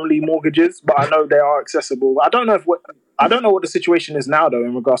only mortgages, but I know they are accessible. I don't know what the situation is now though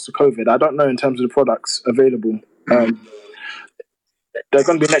in regards to COVID. I don't know in terms of the products available. They're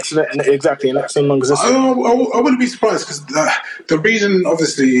going to be next in non-existent. I wouldn't be surprised, because the reason,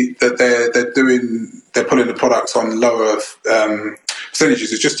 obviously, that they're putting the products on lower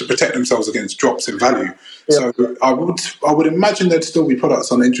percentages is just to protect themselves against drops in value. Yeah. So I would imagine there'd still be products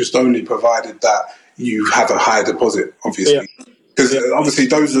on interest only, provided that you have a higher deposit, obviously. Yeah. Because obviously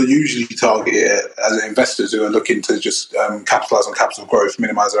those are usually targeted as investors who are looking to just capitalise on capital growth,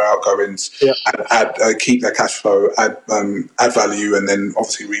 minimise their outgoings, and keep their cash flow, add value, and then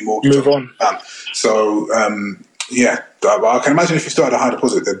obviously remortgage. Move on. So, I can imagine if you still had a high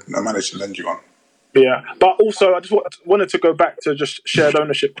deposit, they'd manage to lend you on. Yeah, but also I just wanted to go back to just shared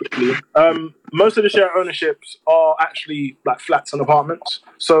ownership quickly. Most of the shared ownerships are actually like flats and apartments.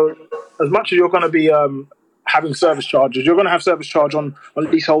 So as much as you're going to be having service charges, you're going to have service charge on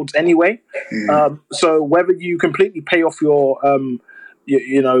leaseholds anyway. So whether you completely pay off your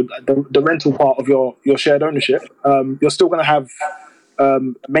the rental part of your shared ownership, you're still going to have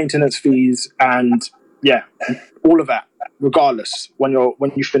maintenance fees and all of that regardless when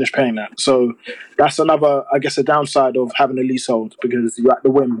you finish paying that. So that's another, I guess, a downside of having a leasehold, because you're at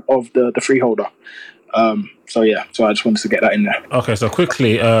the whim of the freeholder. So I just wanted to get that in there. Okay, so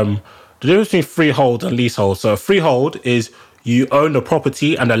quickly, the difference between freehold and leasehold. So freehold is you own the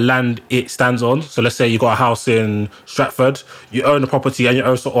property and the land it stands on. So let's say you got a house in Stratford, you own the property and you're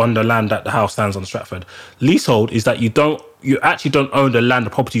also on the land that the house stands on Stratford. Leasehold is that you actually don't own the land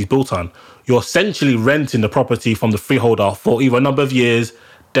the property is built on. You're essentially renting the property from the freeholder for either a number of years,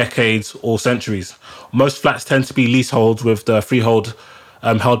 decades, or centuries. Most flats tend to be leaseholds, with the freehold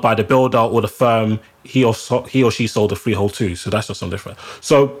held by the builder or the firm he or she sold the freehold to. So that's just something different.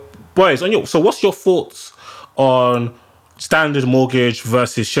 So, boys, so what's your thoughts on standard mortgage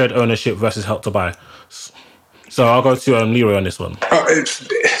versus shared ownership versus Help to Buy? So I'll go to Leroy on this one.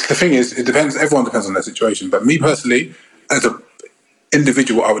 The thing is, it depends. Everyone depends on their situation. But me personally, as an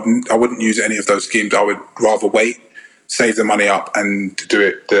individual, I wouldn't use any of those schemes. I would rather wait, save the money up, and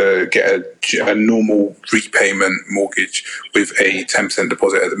get a normal repayment mortgage with a 10%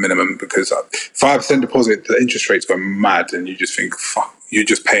 deposit at the minimum. Because 5% deposit, the interest rates go mad, and you just think, fuck, you're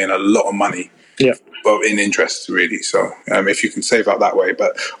just paying a lot of money. Yeah. Well, in interest, really. So if you can save out that way,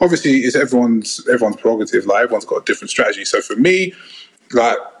 but obviously it's everyone's prerogative. Like, everyone's got a different strategy. So for me,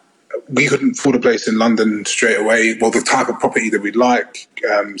 like, we couldn't afford a place in London straight away. Well, the type of property that we'd like.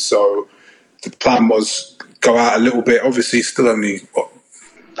 So the plan was go out a little bit. Obviously, still only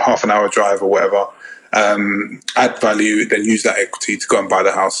half an hour drive or whatever. Add value, then use that equity to go and buy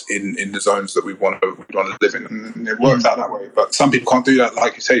the house in the zones that we want to live in. And it worked out that way. But some people can't do that.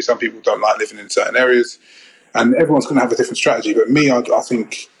 Like you say, some people don't like living in certain areas. And everyone's going to have a different strategy. But me, I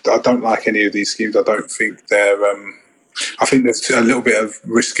think I don't like any of these schemes. I don't think they're... I think there's a little bit of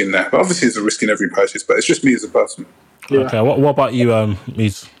risk in there. But obviously there's a risk in every purchase. But it's just me as a person. Yeah. Okay, what about you,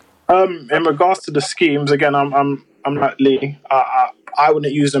 Meads? In regards to the schemes, again, I'm like Lee. I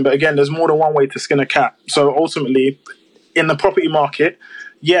wouldn't use them, but again, there's more than one way to skin a cat. So ultimately, in the property market,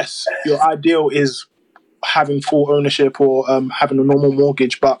 yes, your ideal is having full ownership or having a normal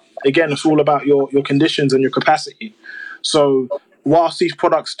mortgage, but again, it's all about your conditions and your capacity. So whilst these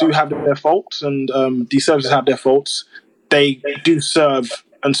products do have their faults and these services have their faults, they do serve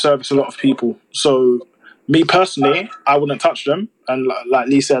and service a lot of people. So me personally, I wouldn't touch them, and like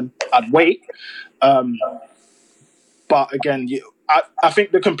Lee said, I'd wait. But again, I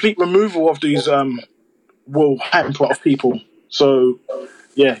think the complete removal of these will hamper a lot of people. So,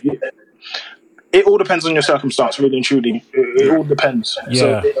 yeah, it all depends on your circumstance, really and truly. It all depends.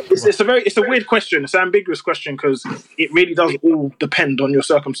 Yeah. So it's a weird question. It's an ambiguous question because it really does all depend on your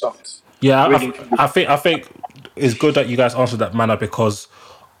circumstance. Yeah, Really. I think it's good that you guys answered that manner because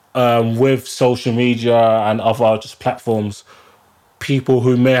with social media and other just platforms, people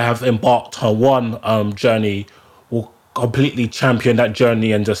who may have embarked on one journey will completely champion that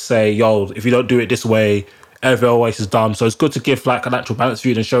journey and just say, yo, if you don't do it this way, everyone always is done. So it's good to give like an actual balanced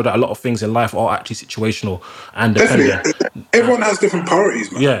view and show that a lot of things in life are actually situational and dependent. Definitely. Everyone has different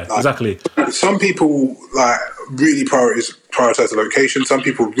priorities, man. Yeah, exactly. Some people like really prioritize the location. Some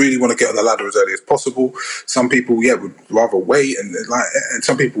people really want to get on the ladder as early as possible. Some people, would rather wait, and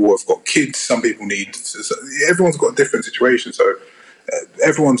some people have got kids. Some people need. Everyone's got a different situation, so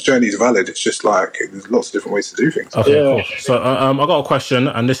everyone's journey is valid. It's just like there's lots of different ways to do things. Okay, cool. So I got a question,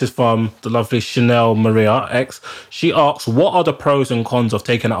 and this is from the lovely Chanel Maria X. She asks, what are the pros and cons of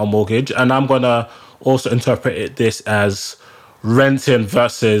taking out a mortgage? And I'm going to also interpret this as renting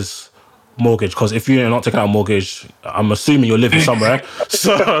versus mortgage, because if you're not taking out a mortgage, I'm assuming you're living somewhere.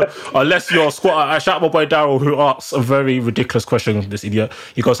 So unless you're a squatter, I shout out my boy Daryl, who asks a very ridiculous question, this idiot.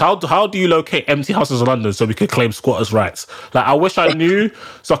 He goes, how do you locate empty houses in London so we can claim squatters' rights? Like, I wish I knew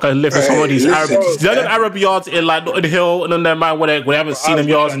so I could live in some of these Arab yards in like Notting Hill and then their man where they haven't seen them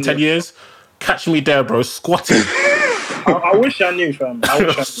yards in 10 years. Catch me there, bro, squatting. I wish I knew, fam.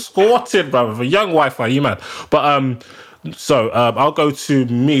 Squatting, bro, with a young Wi-Fi, you man. But So I'll go to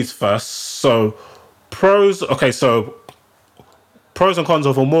me's first. So pros and cons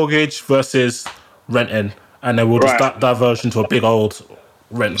of a mortgage versus renting, and then we'll just diverge into a big old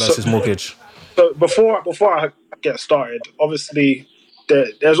rent versus mortgage. So before I get started, obviously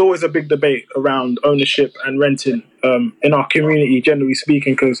there's always a big debate around ownership and renting in our community, generally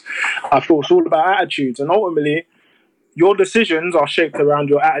speaking, because I feel it's all about attitudes, and ultimately your decisions are shaped around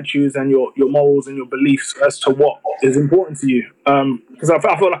your attitudes and your morals and your beliefs as to what is important to you. Because I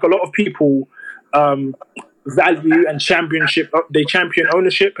feel like a lot of people value and champion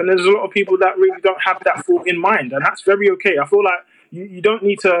ownership, and there's a lot of people that really don't have that thought in mind, and that's very okay. I feel like you don't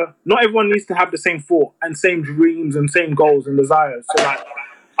need to. Not everyone needs to have the same thought and same dreams and same goals and desires. So like,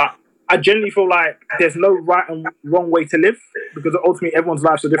 I generally feel like there's no right and wrong way to live because ultimately everyone's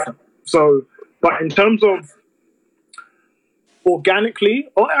lives are different. So, but in terms of organically,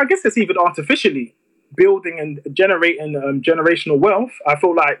 or I guess it's even artificially, building and generating generational wealth, I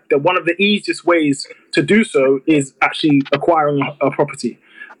feel like that one of the easiest ways to do so is actually acquiring a property.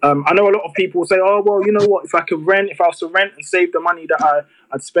 I know a lot of people say, oh, well, you know what, if I was to rent and save the money that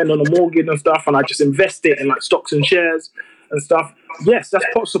I'd spend on a mortgage and stuff, and I just invest it in like stocks and shares and stuff. Yes, that's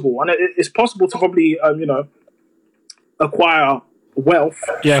possible. And it's possible to probably, acquire wealth.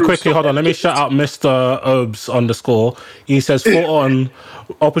 Yeah, quickly, hold on. Let me shout out Mr. Obes _. He says, for on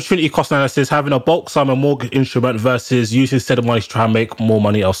opportunity cost analysis, having a bulk sum and mortgage instrument versus using said money to try and make more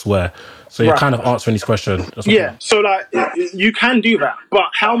money elsewhere. So you're kind of answering his question. Yeah, so like you can do that,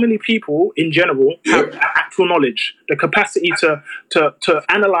 but how many people in general have actual knowledge, the capacity to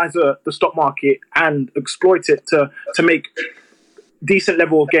analyze the stock market and exploit it to make decent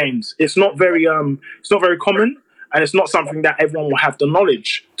level of gains? It's not very common. And it's not something that everyone will have the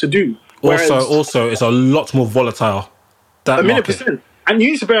knowledge to do. Also, it's a lot more volatile. That 1,000,000%. And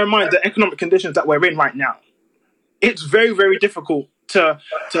you need to bear in mind the economic conditions that we're in right now. It's very, very difficult to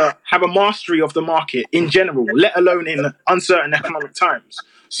have a mastery of the market in general, let alone in uncertain economic times.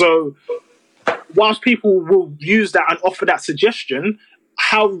 So, whilst people will use that and offer that suggestion,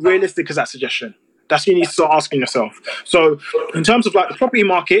 how realistic is that suggestion? That's what you need to start asking yourself. So, in terms of like the property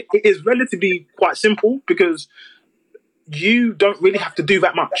market, it is relatively quite simple because you don't really have to do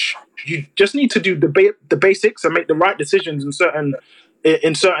that much. You just need to do the basics and make the right decisions at certain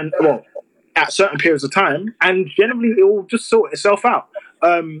periods of time, and generally it will just sort itself out.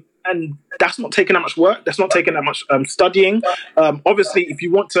 And that's not taking that much work. That's not taking that much studying. Obviously, if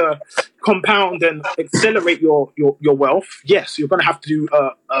you want to compound and accelerate your wealth, yes, you're going to have to do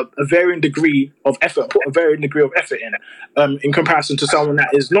a varying degree of effort, put a varying degree of effort in comparison to someone that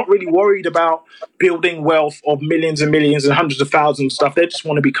is not really worried about building wealth of millions and millions and hundreds of thousands of stuff. They just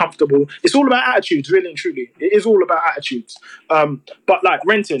want to be comfortable. It's all about attitudes, really and truly. It is all about attitudes. But like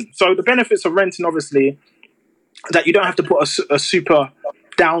renting. So the benefits of renting, obviously, that you don't have to put a super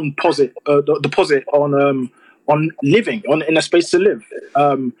down deposit on living in a space to live,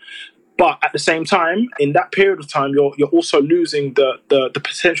 but at the same time, in that period of time, you're also losing the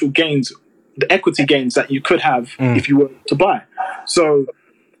potential gains, the equity gains that you could have if you were to buy. So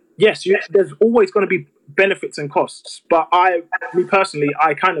yes, there's always going to be benefits and costs, but me personally,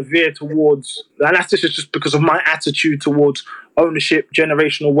 I kind of veer towards, and that's just because of my attitude towards ownership,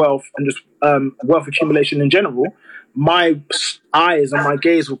 generational wealth, and just wealth accumulation in general. My eyes and my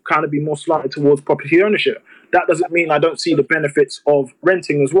gaze will kind of be more slanted towards property ownership. That doesn't mean I don't see the benefits of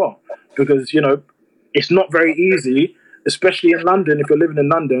renting as well, because, it's not very easy, especially in London, if you're living in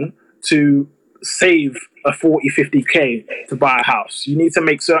London, to save a 40, 50K to buy a house. You need to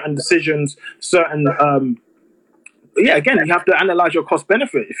make certain decisions, again, you have to analyze your cost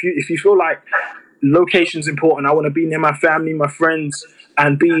benefit. If you feel like location's important, I want to be near my family, my friends,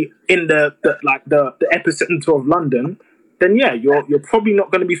 and be in the epicenter of London, then yeah, you're probably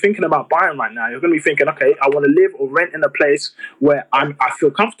not going to be thinking about buying right now. You're going to be thinking, okay, I want to live or rent in a place where I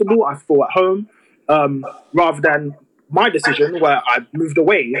feel comfortable, I feel at home, rather than my decision where I moved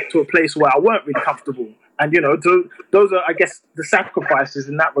away to a place where I weren't really comfortable. And, those are, I guess, the sacrifices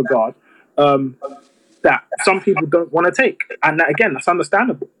in that regard that some people don't want to take. And that, again, that's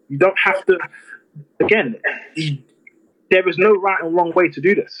understandable. You don't have to, again, there is no right and wrong way to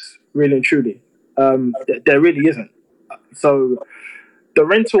do this, really and truly. There really isn't. So the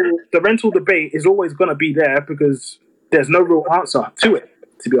rental debate is always going to be there because there's no real answer to it,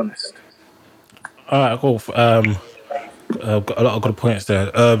 to be honest. All right, cool. Got a lot of good points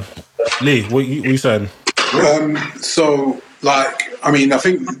there. Lee, what you saying? I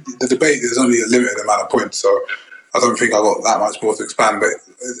think the debate is only a limited amount of points, so I don't think I got that much more to expand. But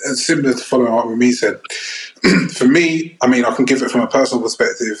it's similar to following what me said. For me, I can give it from a personal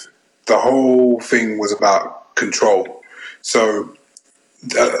perspective. The whole thing was about control. So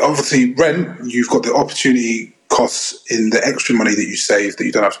obviously, rent, you've got the opportunity costs in the extra money that you save that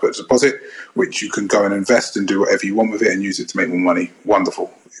you don't have to put as a deposit, which you can go and invest and do whatever you want with it and use it to make more money.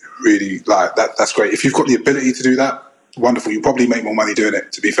 Wonderful. Really, that's great. If you've got the ability to do that, wonderful. You probably make more money doing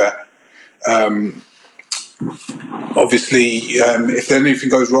it, to be fair. Obviously, if anything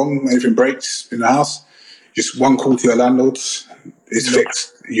goes wrong, anything breaks in the house, just one call to your landlords, it's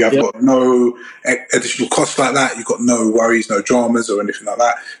fixed. You have got no additional costs like that. You've got no worries, no dramas or anything like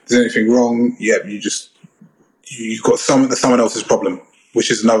that. If there's anything wrong, you've got someone else's problem, which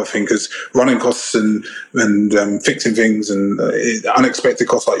is another thing, because running costs and fixing things and unexpected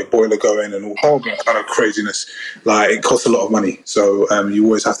costs like your boiler going and all that kind of craziness, it costs a lot of money. So you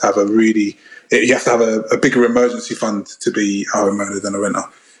always have to have you have to have a bigger emergency fund to be a homeowner than a renter.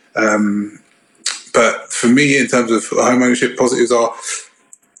 But for me, in terms of home ownership, positives are,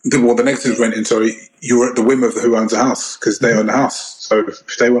 the negatives renting, you're at the whim of who owns the house, because they own the house. So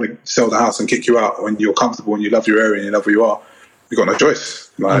if they want to sell the house and kick you out when you're comfortable and you love your area and you love where you are, you've got no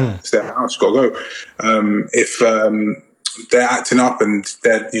choice. It's their house, you've got to go. If they're acting up and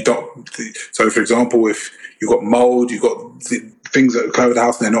you don't... So, for example, if you've got mould, you've got things that occur with the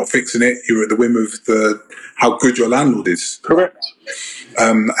house and they're not fixing it, you're at the whim of how good your landlord is. Correct.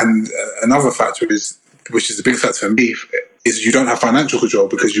 And another factor is, which is the big factor for me, is you don't have financial control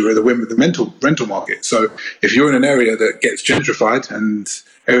because you're at the whim of the rental market. So if you're in an area that gets gentrified and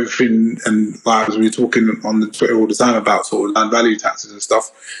everything, and as we were talking on the Twitter all the time about sort of land value taxes and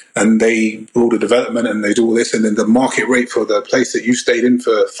stuff, and they do all the development and they do all this, and then the market rate for the place that you stayed in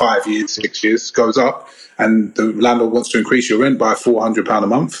for 5 years, 6 years goes up, and the landlord wants to increase your rent by £400 a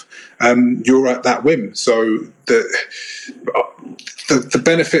month, you're at that whim. So the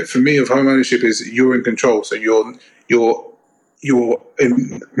benefit for me of home ownership is you're in control. So we're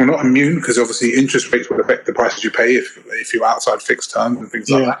not immune, because obviously interest rates will affect the prices you pay if you're outside fixed terms and things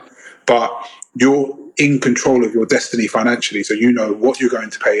like that. But you're in control of your destiny financially, so you know what you're going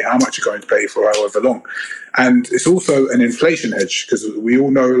to pay, how much you're going to pay for however long. And it's also an inflation hedge, because we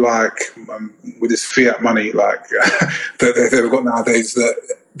all know, with this fiat money, that they've got nowadays, that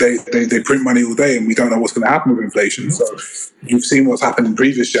they print money all day, and we don't know what's going to happen with inflation. So you've seen what's happened in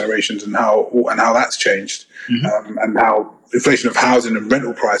previous generations and how that's changed, and how inflation of housing and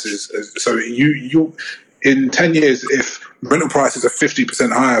rental prices. So you in 10 years, if rental prices are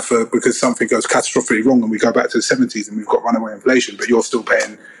 50% higher because something goes catastrophically wrong and we go back to the 70s and we've got runaway inflation, but you're still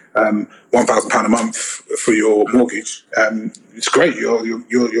paying £1,000 a month for your mortgage, it's great.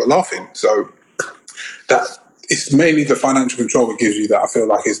 You're laughing. So that it's mainly the financial control it gives you that I feel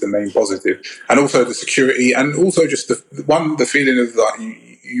like is the main positive, and also the security, and also just the feeling of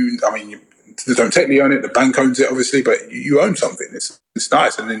you don't technically own it, the bank owns it obviously, but you own something. It's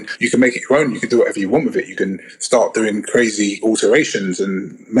nice, and then you can make it your own. You can do whatever you want with it. You can start doing crazy alterations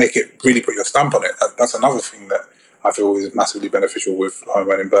and make it really put your stamp on it. That's another thing that I feel is massively beneficial with home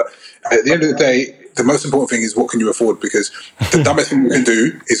owning. But at the end of the day, the most important thing is what can you afford, because the dumbest thing you can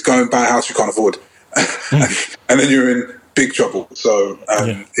do is go and buy a house you can't afford. And then you're in big trouble. So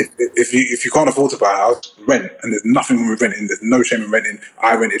if you can't afford to buy a house, rent, and there's nothing wrong with renting. There's no shame in renting.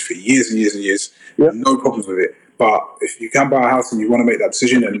 I rented for years and years and years, no problems with it. But if you can buy a house and you want to make that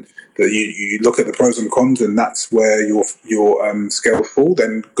decision, and that you look at the pros and cons, and that's where your scales fall,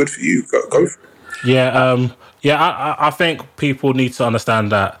 then good for you. Go for it. I think people need to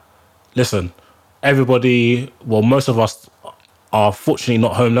understand that. Listen, everybody. Well, most of us are fortunately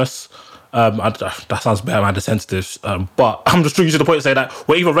not homeless. That sounds better than the sensitives, but I'm just trying to the point to say that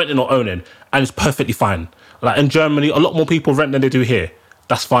we're either renting or owning, and it's perfectly fine. Like in Germany, a lot more people rent than they do here.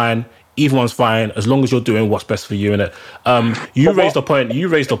 That's fine. Either one's fine as long as you're doing what's best for you. Innit? You raised the point.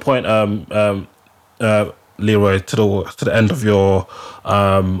 Leroy, to the end of your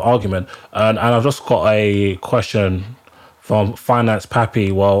argument, and I've just got a question from Finance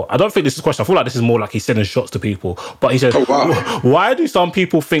Pappy. Well, I don't think this is a question. I feel like this is more like he's sending shots to people. But he said, why do some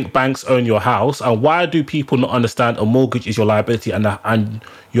people think banks own your house? And why do people not understand a mortgage is your liability and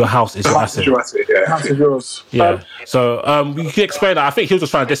your house is your asset? House is yours. Yeah. So you can explain that. I think he was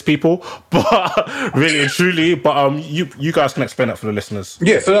just trying to diss people, but really and truly. But you guys can explain that for the listeners.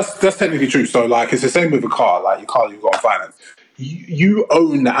 Yeah, so that's technically true. So like it's the same with a car. Like your car you've got on finance. You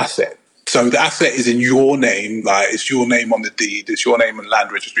own the asset. So the asset is in your name, like it's your name on the deed, it's your name on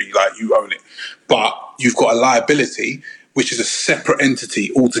land registry, like you own it. But you've got a liability, which is a separate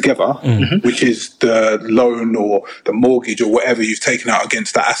entity altogether, which is the loan or the mortgage or whatever you've taken out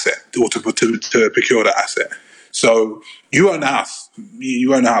against that asset or to procure that asset. So you own a house.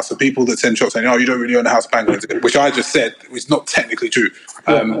 You own a house. So people that send shots saying, "Oh, you don't really own a house," which I just said is not technically true,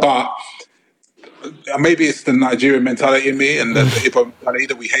 but. Maybe it's the Nigerian mentality in me and the Igbo mentality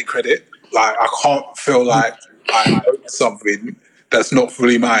that we hate credit. Like, I can't feel like I own something that's not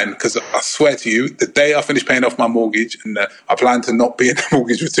fully mine, because I swear to you, the day I finish paying off my mortgage and I plan to not be in the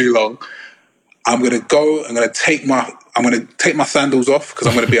mortgage for too long, I'm going to take my sandals off, because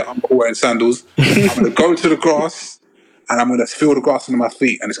I'm going to be an uncle wearing sandals. I'm going to go to the grass and I'm going to feel the grass under my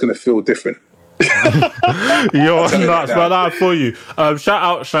feet, and it's going to feel different. You're nuts, but I for you. Shout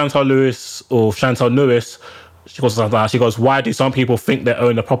out Chantal Lewis. She goes, why do some people think they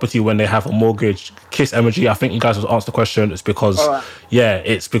own a property when they have a mortgage? Kiss emoji. I think you guys will answer the question. It's because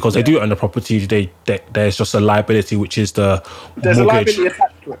it's because they do own the property. There's just a liability, which is the there's mortgage. A liability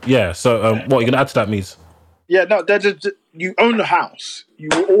attached to it. Yeah. So what are you gonna add to that, Mees? Yeah, no, you own the house. You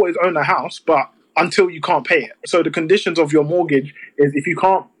will always own the house, but until you can't pay it. So the conditions of your mortgage is if you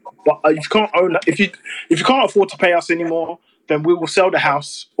can't own, if you can't afford to pay us anymore, then we will sell the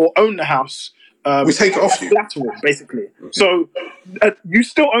house or own the house. We take it off you, collateral, basically. So you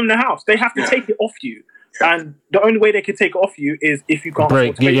still own the house. They have to take it off you, and the only way they can take it off you is if you can't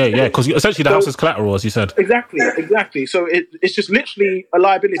afford to pay it. Because essentially the house is collateral, as you said. Exactly. So it's just literally a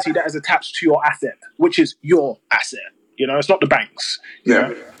liability that is attached to your asset, which is your asset. You know, it's not the banks. You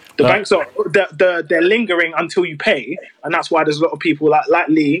know? The banks are they're lingering until you pay, and that's why there's a lot of people like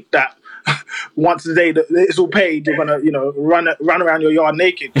Lee that once the day that it's all paid, you're gonna run around your yard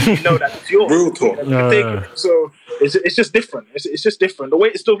naked. You know that it's yours. Real talk. So it's just different. It's just different.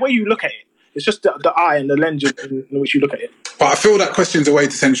 It's the way you look at it. It's just the eye and the lens in which you look at it. But I feel that question's a way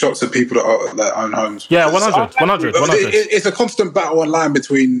to send shots at people that own homes. Yeah, 100. It's a constant battle online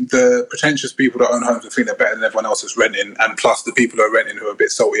between the pretentious people that own homes and think they're better than everyone else that's renting, and plus the people that are renting who are a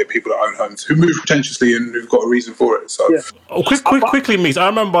bit salty at people that own homes who move pretentiously and who've got a reason for it. So, quickly, Mees. I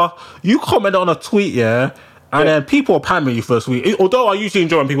remember you commented on a tweet, and then people were pamming you first week. Although I usually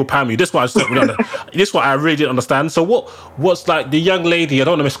enjoy when people pam you, this one I really didn't understand. So what's like the young lady? I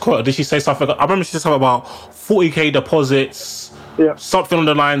don't want to misquote her. Did she say something? I remember she said something about 40k deposits. Yeah. Something on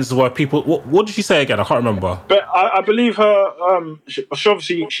the lines where people. What did she say again? I can't remember. But I believe her. She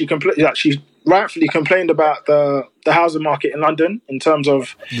rightfully complained about the housing market in London in terms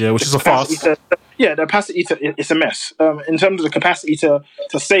of which is a farce. The capacity it's a mess. In terms of the capacity to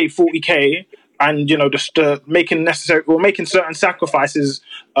save 40k. And just making certain sacrifices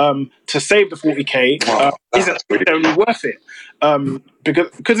to save the 40k isn't necessarily worth it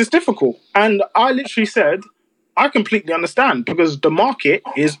because it's difficult. And I literally said, I completely understand, because the market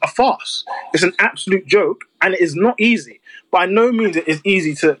is a farce. It's an absolute joke, and it is not easy. By no means it is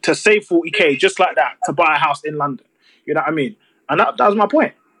easy to save 40k just like that to buy a house in London. You know what I mean? And that was my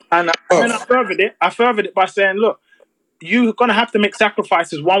point. And then I furthered it by saying, look, you're going to have to make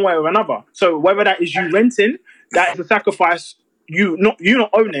sacrifices one way or another. So whether that is you renting, that is a sacrifice you not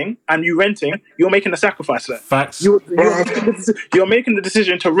owning and you renting, you're making a sacrifice there. Facts. You're making the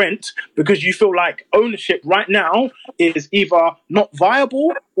decision to rent because you feel like ownership right now is either not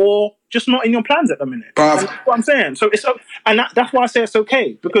viable or just not in your plans at the minute. And that's what I'm saying. So that's why I say it's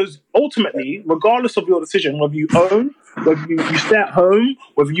okay, because ultimately, regardless of your decision, whether you own, whether you stay at home,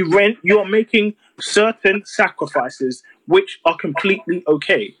 whether you rent, you are making certain sacrifices which are completely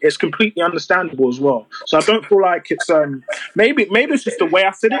okay. It's completely understandable as well. So I don't feel like it's maybe it's just the way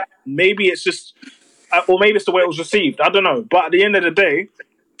I said it. Maybe it's just or maybe it's the way it was received. I don't know. But at the end of the day,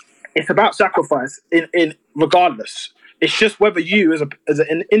 it's about sacrifice in regardless. It's just whether you, as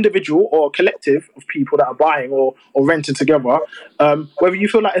an individual or a collective of people that are buying or renting together, whether you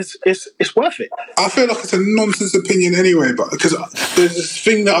feel like it's worth it. I feel like it's a nonsense opinion anyway, but because there's this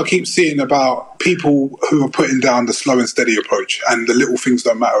thing that I keep seeing about people who are putting down the slow and steady approach and the little things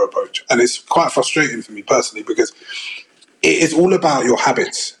don't matter approach, and it's quite frustrating for me personally because it is all about your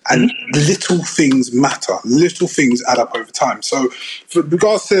habits, and little things matter. Little things add up over time. So, for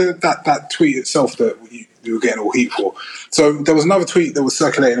regards to that tweet itself that you were getting all heat for, so there was another tweet that was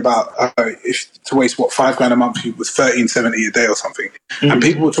circulating about if to waste $5 a month was $13.70 a day or something, and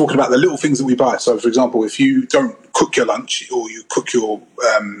people were talking about the little things that we buy. So, for example, if you don't cook your lunch or you cook your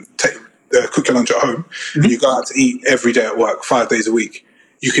cook your lunch at home, and you go out to eat every day at work, 5 days a week,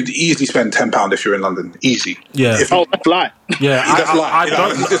 you could easily spend £10 if you're in London. Easy. Yeah. That's light. Yeah.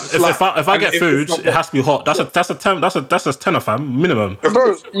 If I get food, it has to be hot. That's a tenner, fam, minimum.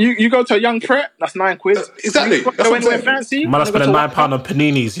 Bro, you go to a Young Pret, that's £9. Exactly. You go anywhere fancy. Man, I spend £9 on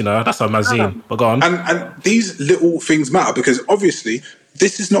paninis. You know, that's a mazine. But go on. And these little things matter because obviously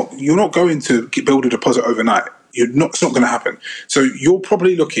this is not. You're not going to build a deposit overnight. It's not going to happen. So you're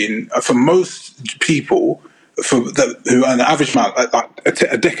probably looking for most people. Who earn an average amount, like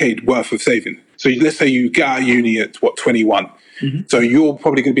a decade worth of saving. So let's say you get out of uni at 21. So you're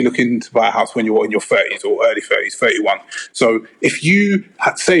probably going to be looking to buy a house when you're in your 30s or early 30s, 31. So if you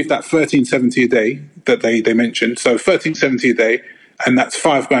had saved that $13.70 a day that they mentioned, so $13.70 a day, and that's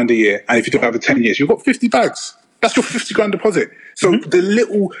 $5 a year, and if you do it over 10 years, you've got 50 bags. That's your $50 deposit. So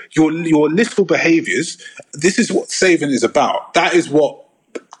the your little behaviours, this is what saving is about. That is what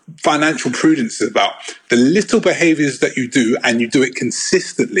financial prudence is about. The little behaviors that you do and you do it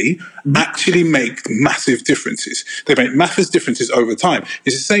consistently actually make massive differences. They make massive differences over time.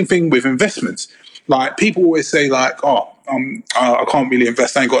 It's the same thing with investments. Like people always say like, I can't really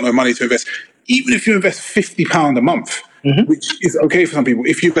invest. I ain't got no money to invest. Even if you invest £50 a month, which is okay for some people,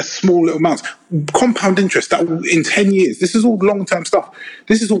 if you invest small little amounts, compound interest, that will, in 10 years, this is all long-term stuff.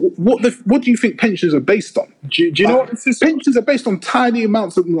 This is what do you think pensions are based on? Do you know what this is? Pensions are based on tiny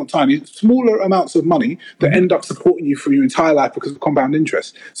amounts of, not tiny, smaller amounts of money that end up supporting you for your entire life because of compound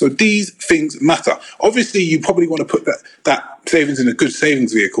interest. So these things matter. Obviously, you probably want to put that savings in a good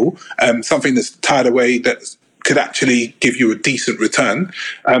savings vehicle, something that's tied away, that could actually give you a decent return.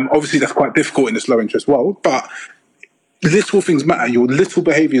 Obviously, that's quite difficult in this low interest world, but little things matter. Your little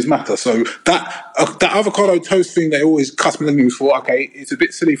behaviours matter. So that avocado toast thing they always cuss millennials for, okay, it's a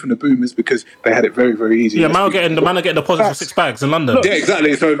bit silly from the boomers because they had it very, very easy. Yeah, man are getting deposits for 6 bags in London. Yeah,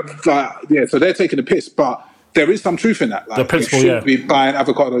 exactly. So so they're taking a piss, but there is some truth in that. Like, the principle, you should be buying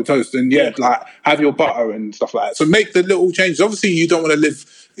avocado toast and like have your butter and stuff like that. So make the little changes. Obviously, you don't want to live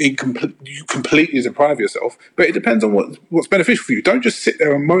you completely deprive yourself, but it depends on what's beneficial for you. Don't just sit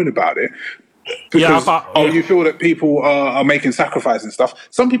there and moan about it. Because, you feel that people are making sacrifices and stuff.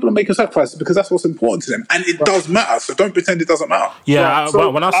 Some people are making sacrifices because that's what's important to them. And it does matter, so don't pretend it doesn't matter. Yeah,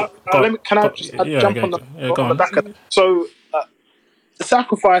 can I just jump on the back of that? So, the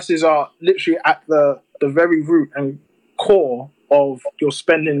sacrifices are literally at the very root and core of your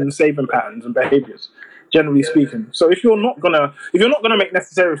spending and saving patterns and behaviours, generally speaking. So if you're not gonna make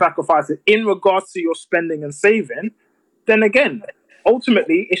necessary sacrifices in regards to your spending and saving, then again,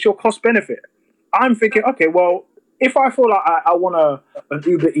 ultimately, it's your cost benefit. I'm thinking, okay, well, if I feel like I want an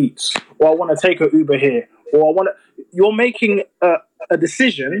Uber Eats, or I want to take an Uber here, or you're making a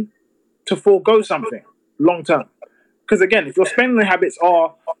decision to forego something long term. Because again, if your spending habits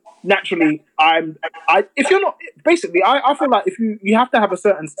are naturally, I feel like if you have to have a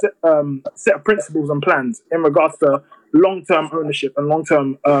certain set of principles and plans in regards to long-term ownership and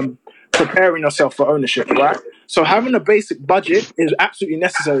long-term preparing yourself for ownership, right? So having a basic budget is absolutely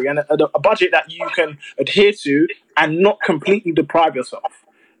necessary, and a budget that you can adhere to and not completely deprive yourself.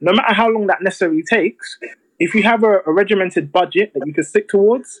 No matter how long that necessarily takes, if you have a regimented budget that you can stick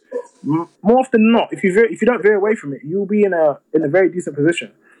towards, more often than not, if you don't veer away from it, you'll be in a very decent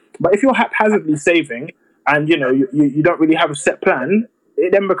position. But if you're haphazardly saving and you don't really have a set plan,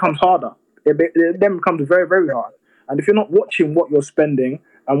 it then becomes harder. It then becomes very, very hard. And if you're not watching what you're spending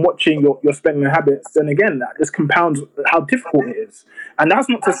and watching your spending habits, then again, that just compounds how difficult it is. And that's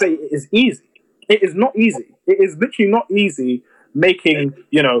not to say it is easy. It is not easy. It is literally not easy making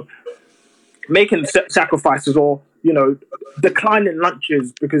sacrifices or, declining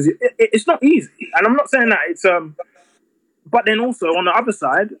lunches, because it's not easy. And I'm not saying that it's, but then also on the other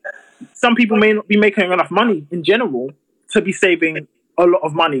side, some people may not be making enough money in general to be saving a lot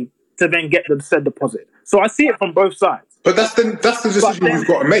of money to then get the said deposit. So I see it from both sides. But that's the decision we've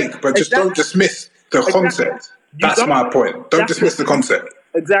got to make. But just don't dismiss the concept. That's my point. Don't dismiss the concept.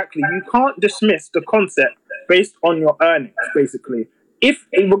 Exactly. You can't dismiss the concept based on your earnings, basically. If,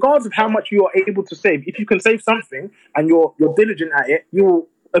 regardless of how much you are able to save, if you can save something and you're diligent at it, you will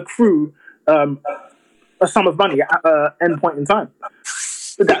accrue a sum of money at an end point in time.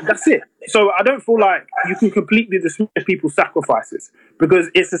 That's it. So I don't feel like you can completely dismiss people's sacrifices, because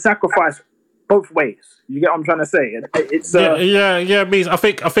it's a sacrifice both ways. You get what I'm trying to say? It's Means I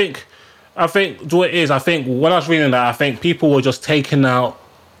think what it is. I think when I was reading that, I think people were just taking out.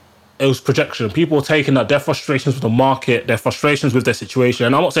 It was projection. People were taking out their frustrations with the market, their frustrations with their situation.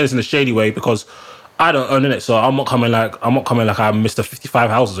 And I'm not saying this in a shady way, because I don't own it, so I'm not coming like I'm Mr. 55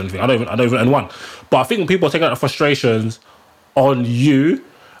 houses or anything. I don't even own one. But I think when people are taking out the frustrations on you,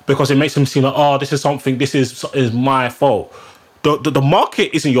 because it makes them seem like, this is my fault. The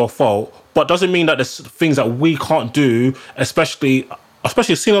market isn't your fault, but doesn't mean that there's things that we can't do, especially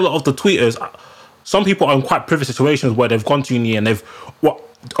seeing a lot of the tweeters. Some people are in quite privileged situations where they've gone to uni and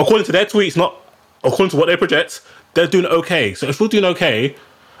according to their tweets, not according to what they project, they're doing okay. So if you're doing okay,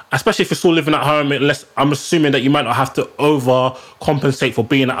 especially if you're still living at home, unless I'm assuming that you might not have to overcompensate for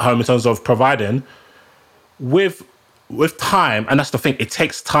being at home in terms of providing, with time, and that's the thing, it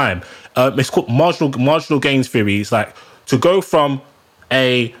takes time. It's called marginal gains theory. It's like to go from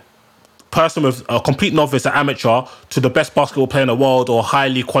a person with a complete novice, an amateur, to the best basketball player in the world, or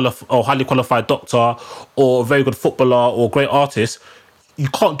highly qualified doctor, or a very good footballer, or great artist. You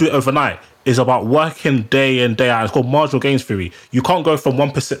can't do it overnight. It's about working day in, day out. It's called marginal gains theory. You can't go from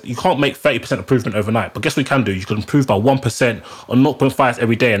 1%, you can't make 30% improvement overnight. But guess what you can do? You can improve by 1% or 0.5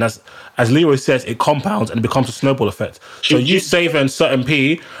 every day. And as Leroy says, it compounds and it becomes a snowball effect. So you saving certain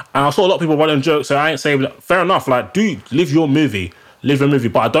P, and I saw a lot of people running jokes, so I ain't saving it. Fair enough, like, live your movie.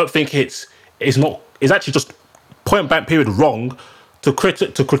 But I don't think it's actually just point blank period wrong to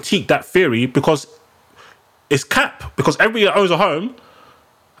critique that theory, because it's cap. Because everybody that owns a home,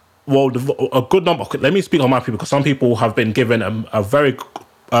 well, a good number. Let me speak on my people, because some people have been given a very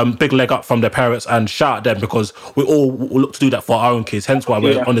big leg up from their parents, and shout at them, because we all look to do that for our own kids. Hence why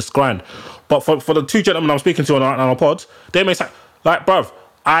we're on this grind. But for the two gentlemen I'm speaking to on our pod, they may say, like, bruv,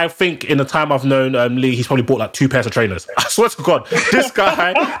 I think in the time I've known Lee, he's probably bought like 2 pairs of trainers. I swear to God, this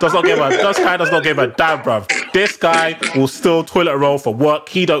guy does not give a damn, bruv. This guy will still toilet roll for work.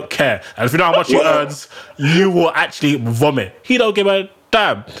 He don't care. And if you know how much he earns, you will actually vomit. He don't give a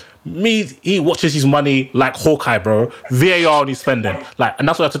damn. He watches his money like Hawkeye, bro. VAR on his spending. And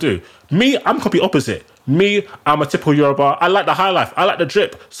that's what I have to do. Me, I'm complete opposite. Me, I'm a typical Yoruba. I like the high life. I like the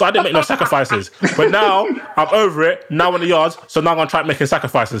drip. So I didn't make no sacrifices. But now, I'm over it. Now in the yards. So now I'm going to try making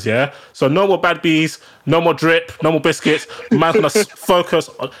sacrifices, yeah? So no more bad bees. No more drip. No more biscuits. Man's going to focus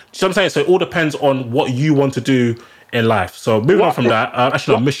on... Do you know what I'm saying? So it all depends on what you want to do in life. So moving on from that,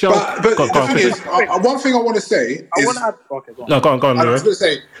 Michelle... But the thing is, one thing I want to say is... go on. No, go on. I was going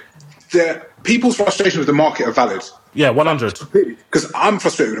to say, people's frustration with the market are valid. Yeah, 100. Because I'm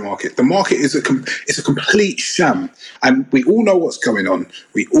frustrated with the market. The market is a complete sham. And we all know what's going on.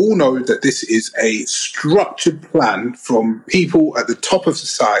 We all know that this is a structured plan from people at the top of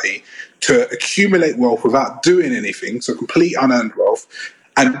society to accumulate wealth without doing anything, so complete unearned wealth,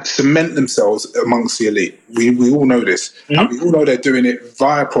 and cement themselves amongst the elite. We all know this. Mm-hmm. And we all know they're doing it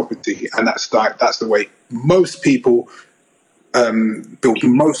via property, and that's the way most people build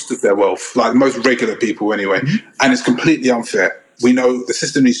most of their wealth, like most regular people anyway. Mm-hmm. And it's completely unfair. We know the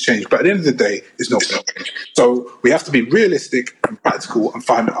system needs to change, but at the end of the day, it's not going to change. So we have to be realistic and practical and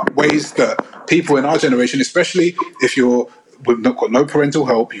find ways that people in our generation, especially if you've got no parental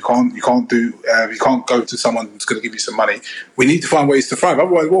help, you can't go to someone who's going to give you some money. We need to find ways to thrive.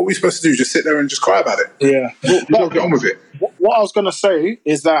 Otherwise, what are we supposed to do? Just sit there and just cry about it? Yeah. We don't get on with it. What I was going to say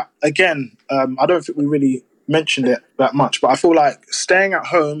is that, again, I don't think we really mentioned it that much, but I feel like staying at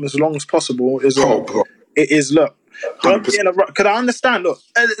home as long as possible is look. Don't be in a rush. Because I understand. Look,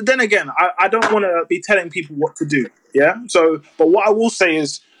 then again, I don't want to be telling people what to do. Yeah. So, but what I will say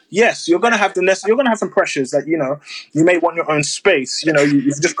is, yes, you're gonna have some pressures that you may want your own space.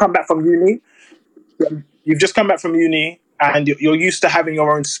 You've just come back from uni. and you're used to having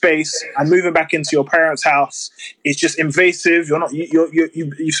your own space, and moving back into your parents' house is just invasive.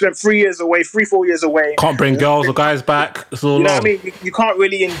 You've spent 4 years away. Can't bring girls or guys back. It's all you know long. what I mean? You can't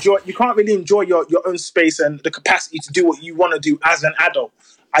really enjoy your own space and the capacity to do what you want to do as an adult.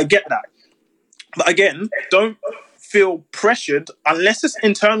 I get that. But again, don't feel pressured unless it's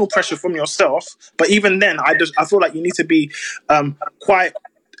internal pressure from yourself. But even then, I feel like you need to be quite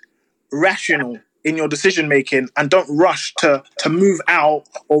rational in your decision making, and don't rush to move out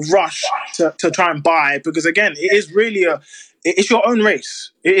or rush to try and buy, because again, it's your own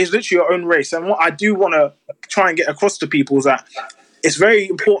race. It is literally your own race. And what I do want to try and get across to people is that it's very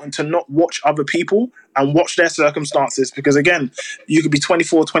important to not watch other people and watch their circumstances, because again, you could be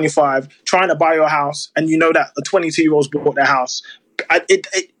 24, 25, trying to buy your house, and you know that a 22-year-old's bought their house.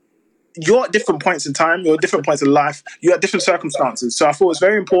 You're at different points in time, you're at different points in life, you're at different circumstances. So I thought it's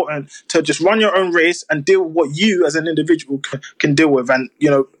very important to just run your own race and deal with what you as an individual can deal with, and, you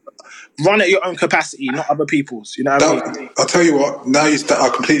know, run at your own capacity, not other people's. You know what I mean? I'll tell you what, now I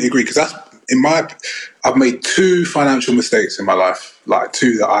completely agree, because I've made 2 financial mistakes in my life, like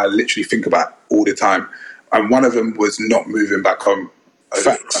 2 that I literally think about all the time. And one of them was not moving back home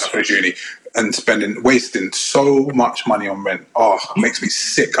after uni and wasting so much money on rent. Oh, it makes me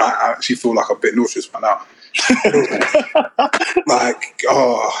sick. I actually feel like a bit nauseous right now.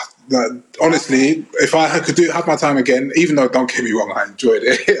 Honestly, if I could have my time again, even though, don't get me wrong, I enjoyed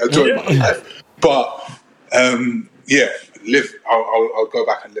it. I enjoyed my life. But, I'll go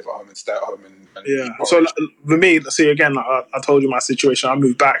back and live at home and stay at home. So for me, see, again, I told you my situation. I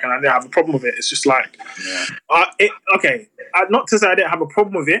moved back and I didn't have a problem with it. It's just like, not to say I didn't have a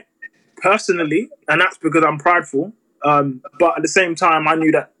problem with it personally, and that's because I'm prideful. But at the same time, I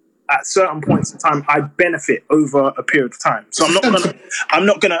knew that at certain points in time, I'd benefit over a period of time. So I'm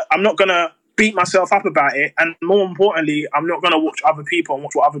not gonna beat myself up about it. And more importantly, I'm not gonna watch other people and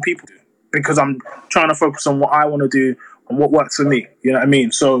watch what other people do, because I'm trying to focus on what I want to do and what works for me. You know what I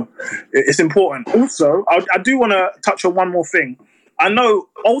mean? So it's important. Also, I do want to touch on one more thing. I know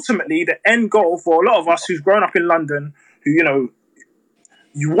ultimately the end goal for a lot of us who's grown up in London, who, you know,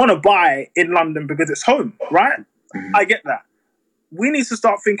 you want to buy in London because it's home, right? Mm-hmm. I get that. We need to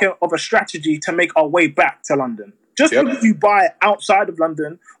start thinking of a strategy to make our way back to London. Just because you buy outside of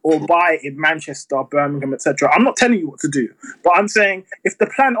London or buy in Manchester, Birmingham, etc., I'm not telling you what to do. But I'm saying if the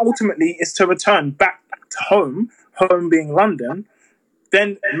plan ultimately is to return back to home being London,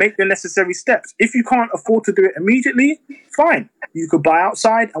 then make the necessary steps. If you can't afford to do it immediately, fine. You could buy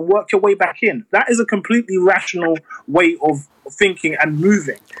outside and work your way back in. That is a completely rational way of thinking and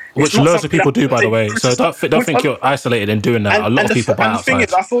moving. Which loads of people do, by the way. So don't think you're isolated in doing that. A lot of people buy outside. And the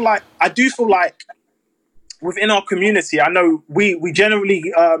thing is, I do feel like within our community, I know we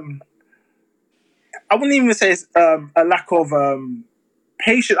generally, I wouldn't even say it's a lack of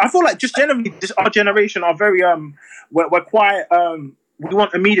patience. I feel like just generally, our generation are very, we're quite, we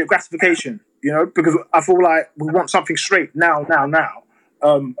want immediate gratification, you know, because I feel like we want something straight now.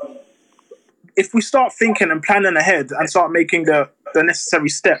 If we start thinking and planning ahead and start making the necessary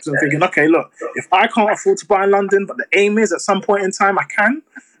steps and thinking, okay, look, if I can't afford to buy in London, but the aim is at some point in time I can,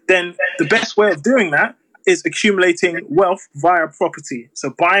 then the best way of doing that is accumulating wealth via property.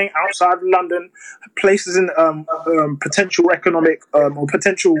 So buying outside of London, places in potential economic or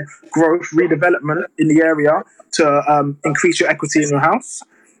potential growth, redevelopment in the area to increase your equity in your house.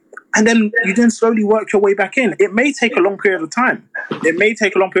 And then you then slowly work your way back in. It may take a long period of time. But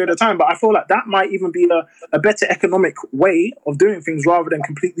I feel like that might even be a better economic way of doing things rather than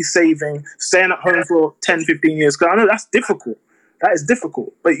completely saving, staying at home for 10, 15 years. Because I know that's difficult. That is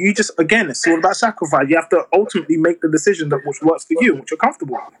difficult. But you just, again, it's all about sacrifice. You have to ultimately make the decision that which works for you, which you're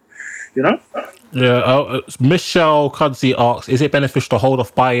comfortable with. You know? Yeah. Michelle Cudsey asks, is it beneficial to hold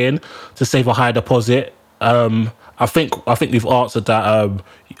off buy-in to save a high deposit? I think we've answered that.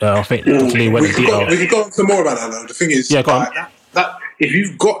 I think Lee went in detail. We can go on some more about that though. The thing is, go on. That if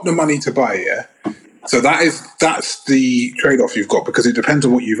you've got the money to buy, so that's the trade-off you've got, because it depends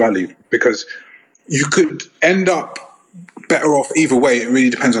on what you value. Because you could end up better off either way. It really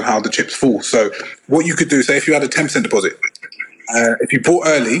depends on how the chips fall. So what you could do, say if you had a 10% deposit, if you bought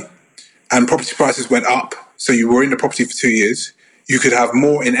early and property prices went up, so you were in the property for 2 years, you could have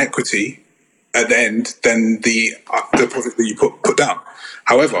more in equity at the end than the deposit that you put down.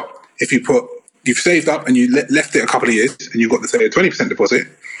 However, if you've saved up and you left it a couple of years and you've got, say, a 20% deposit,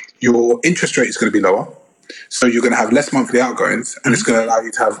 your interest rate is going to be lower. So you're going to have less monthly outgoings, and it's going to allow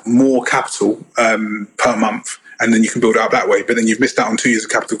you to have more capital per month, and then you can build out that way. But then you've missed out on 2 years of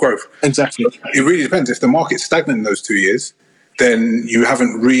capital growth. Exactly. It really depends. If the market's stagnant in those 2 years, then you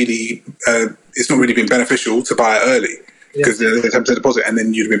haven't really, it's not really been beneficial to buy it early. because there's a 10% deposit, and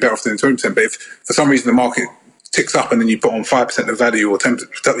then you'd have been better off than 20%. But if for some reason the market ticks up and then you put on 5% of value or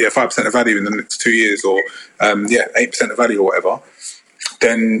 5% of value in the next 2 years, or 8% of value or whatever,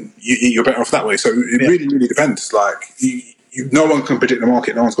 then you're better off that way. So it really, really depends. Like no one can predict the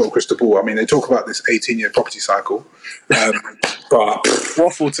market. No one's got a crystal ball. I mean, they talk about this 18-year property cycle, but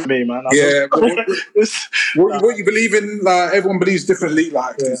waffle to me, man. Yeah, what you believe in, everyone believes differently.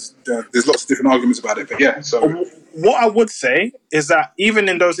 Like there's lots of different arguments about it. But yeah, so what I would say is that even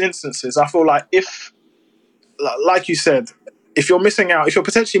in those instances, I feel like if, like you said, if you're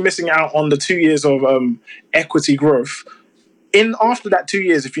potentially missing out on the 2 years of equity growth, after that 2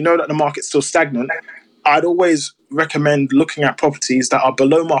 years, if you know that the market's still stagnant, I'd always recommend looking at properties that are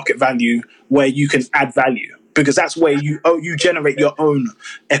below market value where you can add value, because that's where you generate your own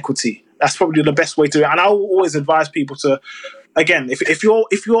equity. That's probably the best way to do it. And I will always advise people to, again, if your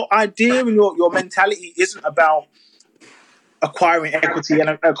idea and your mentality isn't about acquiring equity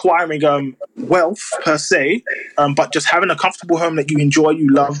and acquiring wealth per se, but just having a comfortable home that you enjoy, you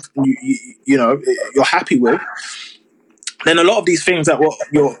love, and you're happy with, then a lot of these things that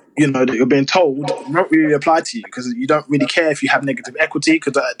you're being told don't really apply to you, because you don't really care if you have negative equity,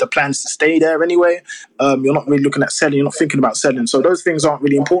 because the plan's to stay there anyway. You're not really looking at selling. You're not thinking about selling. So those things aren't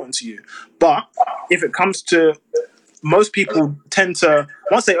really important to you. But if it comes to, most people tend to,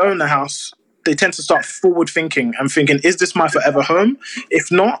 once they own the house, they tend to start forward thinking and thinking, is this my forever home?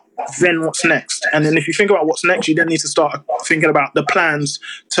 If not, then what's next? And then if you think about what's next, you then need to start thinking about the plans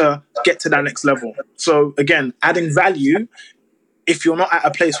to get to that next level. So again, adding value, if you're not at a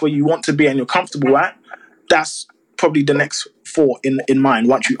place where you want to be and you're comfortable at, that's probably the next thought in mind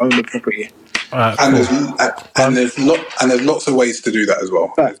once you own the property. And there's lots of ways to do that as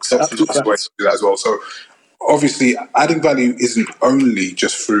well. Lots of ways to do that as well. So obviously, adding value isn't only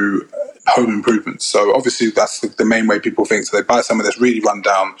just through home improvements. So obviously that's the main way people think. So they buy something that's really run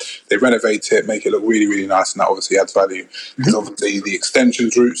down, they renovate it, make it look really, really nice, and that obviously adds value. There's obviously the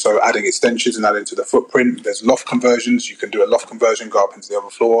extensions route, so adding extensions and adding to the footprint. There's loft conversions. You can do a loft conversion, go up into the other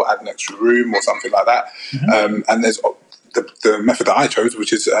floor, add an extra room or something like that. And there's the method that I chose,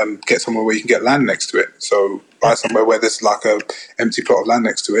 which is get somewhere where you can get land next to it. So buy somewhere where there's like a empty plot of land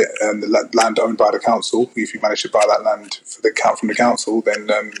next to it, and the land owned by the council. If you manage to buy that land from the council, then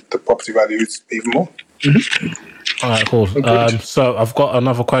the property value is even more. All right, cool. So I've got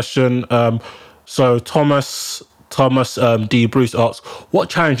another question. So Thomas D. Bruce asks, what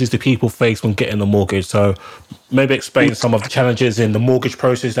challenges do people face when getting a mortgage? So maybe explain some of the challenges in the mortgage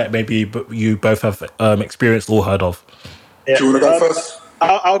process that maybe you both have experienced or heard of. Yeah. Do you want to go first?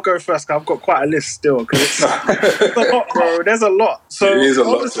 I'll go first. I've got quite a list still, because it's a lot, bro. There's a lot. So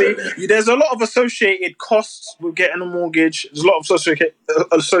obviously, there's a lot of associated costs with getting a mortgage. There's a lot of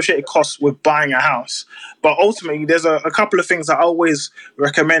associated costs with buying a house. But ultimately, there's a couple of things that I always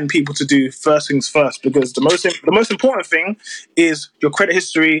recommend people to do first things first, because the most important thing is your credit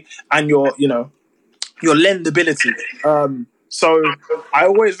history and your lendability. So I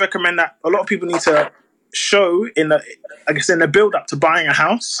always recommend that a lot of people need to show in the build up to buying a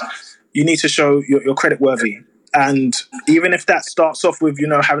house, you need to show you're credit worthy. And even if that starts off with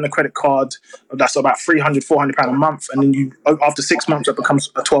having a credit card that's about £300-400 a month, and then after 6 months it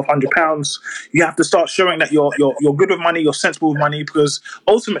becomes £1,200, you have to start showing that you're good with money, you're sensible with money, because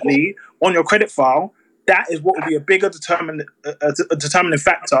ultimately on your credit file, that is what will be a bigger determining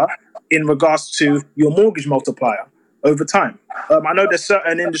factor in regards to your mortgage multiplier over time. I know there's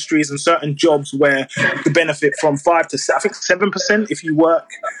certain industries and certain jobs where you could benefit from 5 to 7% if you work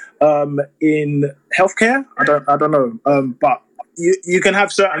in healthcare. I don't know, but you can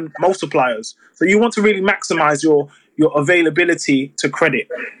have certain multipliers. So you want to really maximize your availability to credit.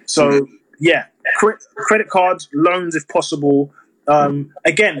 So yeah, credit cards, loans if possible.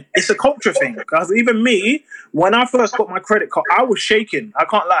 Again, it's a culture thing, because even me, when I first got my credit card, I was shaking. I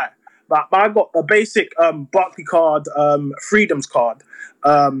can't lie. But I got a basic Barclays card, Freedoms card,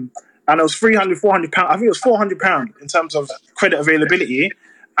 and it was £300-400. I think it was £400 in terms of credit availability,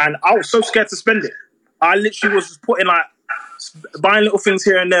 and I was so scared to spend it. I literally was just putting buying little things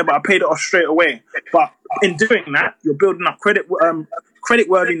here and there, but I paid it off straight away. But in doing that, you're building up credit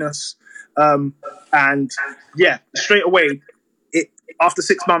worthiness, and yeah, straight away, after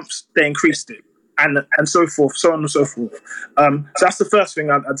 6 months they increased it. And so forth, so on and so forth. So that's the first thing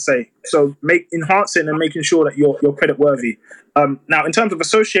I'd say. So enhancing and making sure that you're credit worthy. Now, in terms of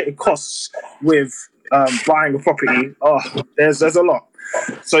associated costs with buying a property, there's a lot.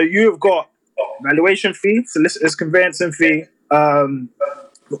 So you've got valuation fee, solicitor's conveyancing fee,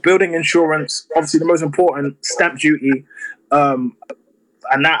 building insurance, obviously the most important, stamp duty, and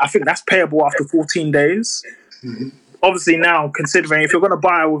that I think that's payable after 14 days. obviously now considering if you're going to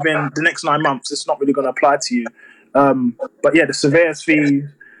buy within the next 9 months, it's not really going to apply to you. But yeah, the surveyor's fee.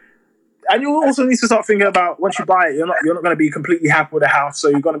 And you also need to start thinking about once you buy it, you're not going to be completely happy with the house, so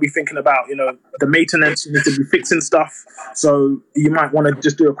you're going to be thinking about the maintenance. You need to be fixing stuff, so you might want to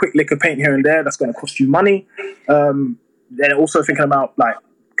just do a quick lick of paint here and there. That's going to cost you money. Then also thinking about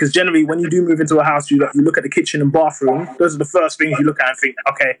because generally when you do move into a house, you look at the kitchen and bathroom. Those are the first things you look at and think,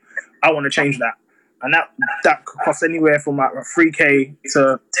 okay, I want to change that, and that could cost anywhere from like $3,000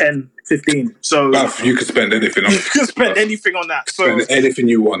 to 10, 15. So you could spend anything on it. You could spend anything on that. Spend anything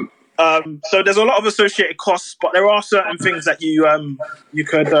you want. So there's a lot of associated costs, but there are certain things that you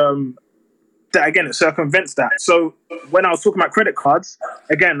could that again it circumvents that. So when I was talking about credit cards,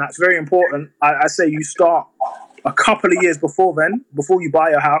 again that's very important. I say you start a couple of years before you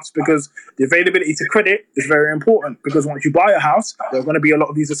buy a house, because the availability to credit is very important. Because once you buy a house, there are going to be a lot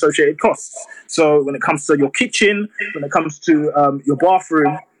of these associated costs. So when it comes to your kitchen, when it comes to your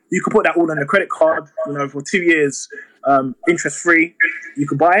bathroom, you can put that all on the credit card. For 2 years. Interest free, you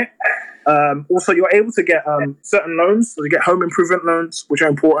can buy it. Also, you're able to get certain loans, so you get home improvement loans, which are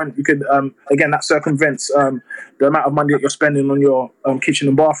important. You could again that circumvents the amount of money that you're spending on your kitchen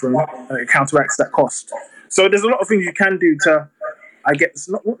and bathroom. It counteracts that cost. So there's a lot of things you can do to, I guess,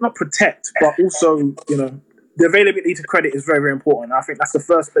 not protect, but also the availability to credit is very, very important. I think that's the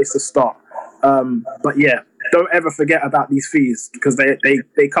first place to start. But yeah, don't ever forget about these fees, because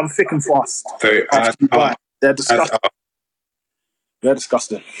they come thick and fast. They're disgusting. They're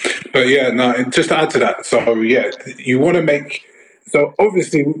disgusting. But yeah, no, and just to add to that, so yeah, you want to make... So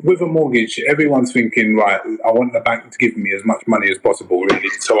obviously, with a mortgage, everyone's thinking, right, I want the bank to give me as much money as possible, really,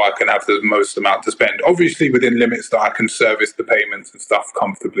 so I can have the most amount to spend. Obviously, within limits that I can service the payments and stuff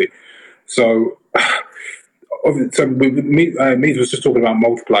comfortably. So... Meads was just talking about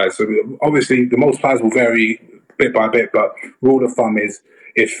multipliers. So obviously, the multipliers will vary bit by bit, but rule of thumb is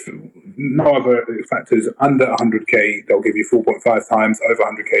if no other factors under 100k, they'll give you 4.5 times. Over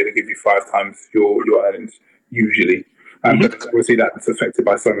 100k, they'll give you 5 times your earnings, usually. But obviously, that's affected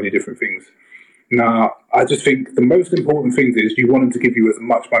by so many different things. Now, I just think the most important thing is you want them to give you as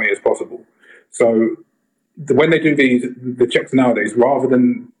much money as possible. So when they do the checks nowadays, rather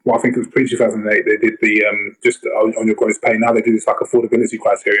than, I think it was pre-2008, they did the just on your gross pay. Now they do this like affordability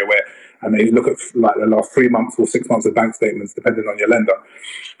criteria and they look at like the last 3 months or 6 months of bank statements, depending on your lender.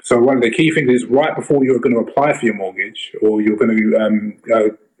 So one of the key things is right before you're going to apply for your mortgage, or you're going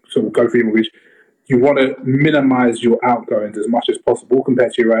to sort of go for your mortgage, you want to minimize your outgoings as much as possible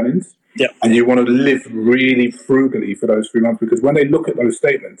compared to your earnings. Yeah. And you want to live really frugally for those 3 months, because when they look at those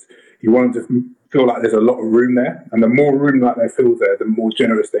statements, you want them to feel like there's a lot of room there, and the more room that they feel there, the more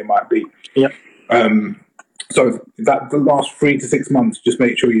generous they might be. Yeah. So that the last 3 to 6 months, just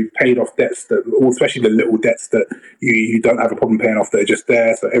make sure you've paid off debts or especially the little debts that you don't have a problem paying off. They're just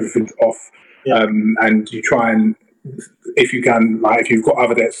there, so everything's off. Yeah. And you try and, if you can, like if you've got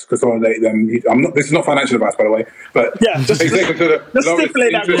other debts, consolidate them. This is not financial advice, by the way, but yeah, just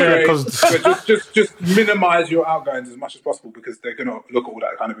stipulate that. Just minimise your outgoings as much as possible, because they're going to look at all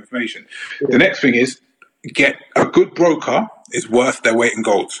that kind of information. Yeah. The next thing is, get a good broker is worth their weight in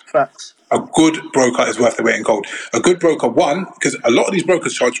gold. Facts. A good broker is worth their weight in gold. A good broker, one, because a lot of these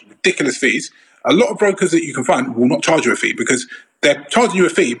brokers charge ridiculous fees. A lot of brokers that you can find will not charge you a fee, because they're charging you a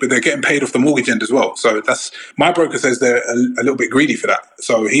fee, but they're getting paid off the mortgage end as well. So my broker says they're a little bit greedy for that.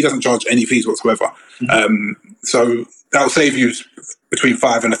 So he doesn't charge any fees whatsoever. Mm-hmm. So that'll save you between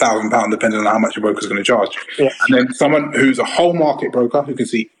 £5,000 and £1,000, depending on how much your broker's going to charge. Yeah. And then someone who's a whole market broker, who can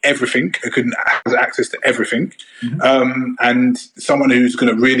see everything, who has access to everything, mm-hmm. And someone who's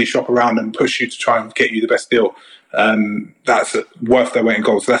going to really shop around and push you to try and get you the best deal. That's worth their weight in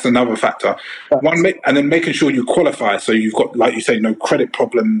gold. So that's another factor. And then making sure you qualify. So you've got, like you say, no credit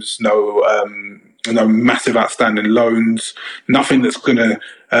problems, no massive outstanding loans, nothing that's going to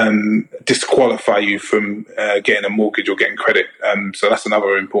disqualify you from getting a mortgage or getting credit. So that's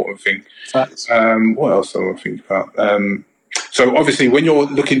another important thing. What else do I think about? So obviously, when you're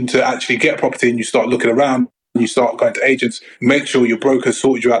looking to actually get a property and you start looking around, you start going to agents, make sure your broker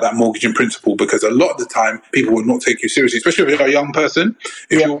sorted you out that mortgage in principle, because a lot of the time people will not take you seriously, especially if you're a young person.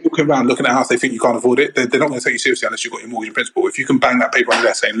 If you're walking around looking at a house they think you can't afford it, they're not going to take you seriously unless you've got your mortgage in principle. If you can bang that paper on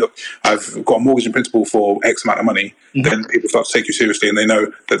there saying, look, I've got a mortgage in principle for X amount of money, mm-hmm. then people start to take you seriously and they know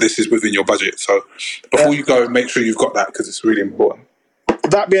that this is within your budget. So before you go, make sure you've got that, because it's really important.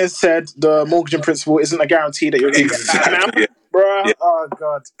 That being said, the mortgage in principle isn't a guarantee that you're going to get back now. Bruh, yeah. Oh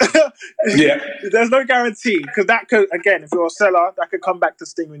God. Yeah. There's no guarantee, because that could, again, if you're a seller, that could come back to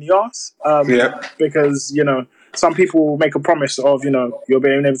sting you in the arse. Because, some people will make a promise of, you're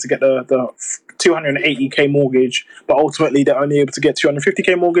being able to get the 280k mortgage, but ultimately they're only able to get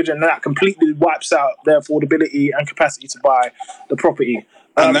 250k mortgage, and that completely wipes out their affordability and capacity to buy the property.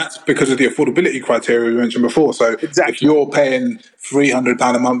 And that's because of the affordability criteria we mentioned before. So Exactly. if you're paying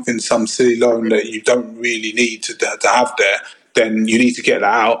 £300 a month in some silly loan that you don't really need to have there, then you need to get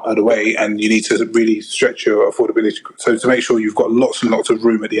that out of the way, and you need to really stretch your affordability. So to make sure you've got lots and lots of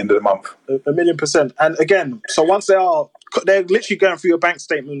room at the end of the month. 1,000,000%. And again, so once they're literally going through your bank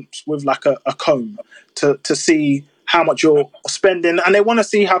statements with like a comb to see how much you're spending, and they want to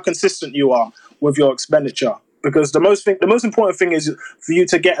see how consistent you are with your expenditure. Because the most important thing is for you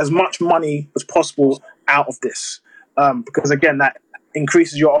to get as much money as possible out of this. Because again, that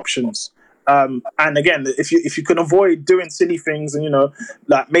increases your options. And again, if you can avoid doing silly things, and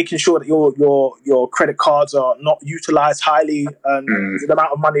like making sure that your credit cards are not utilized highly, and the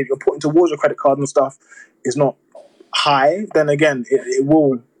amount of money that you're putting towards your credit card and stuff is not high, then again it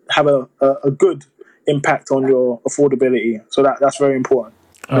will have a good impact on your affordability. So that's very important.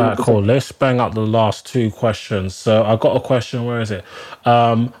 All right, cool. Let's bang out the last two questions. So I got a question. Where is it?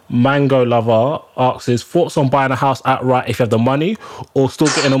 Mango Lover asks his thoughts on buying a house outright if you have the money, or still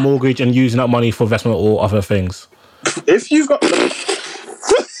getting a mortgage and using that money for investment or other things. If you've got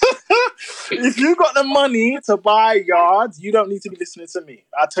the money to buy yards, you don't need to be listening to me.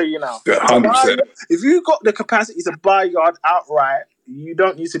 I'll tell you now. 100%. If you've got the capacity to buy a yard outright, you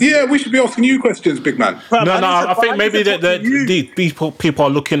don't need to be... Yeah, we should be asking you questions, big man. I think maybe the people are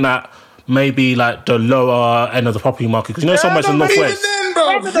looking at maybe like the lower end of the property market, because somewhere in the northwest.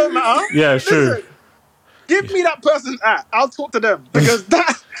 It don't matter. Yeah, true. Listen, give me that person's at. I'll talk to them, because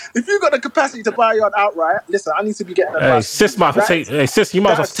if you've got the capacity to buy a yard outright, listen, I need to be getting advice. Sis might have to take. Hey, sis, you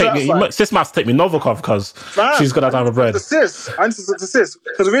might have to take me. Sis might have to take me Novikov, because she's got that type of bread. I need to sis,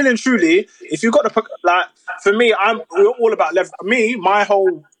 because really and truly, if you've got the for me, we're all about leverage. Me, my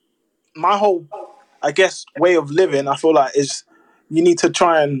whole, I guess, way of living, I feel like, is you need to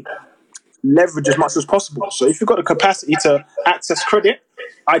try and leverage as much as possible. So if you've got the capacity to access credit,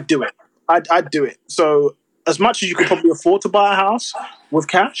 I'd do it. I'd do it. So as much as you could probably afford to buy a house with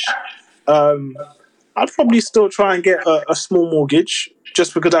cash, I'd probably still try and get a small mortgage,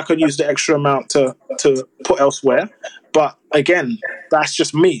 just because I could use the extra amount to put elsewhere. But again, that's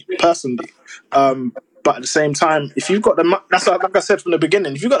just me personally. But at the same time, if you've got that's like I said from the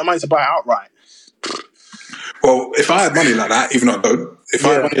beginning, if you've got the money to buy it outright. Well, if I had money like that, even though I don't, I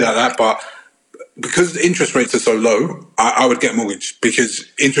had money like that, but because the interest rates are so low, I would get a mortgage, because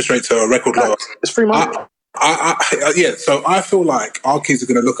interest rates are record low. It's free money. So I feel like our kids are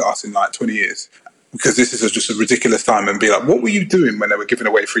going to look at us in like 20 years, because this is just a ridiculous time, and be like, what were you doing when they were giving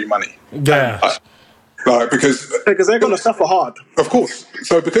away free money? Yeah. Because they're going to suffer hard. Of course.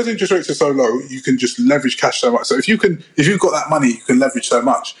 So because interest rates are so low, you can just leverage cash so much. So if you've got that money, you can leverage so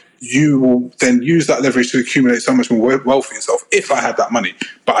much. You will then use that leverage to accumulate so much more wealth for yourself. If I had that money,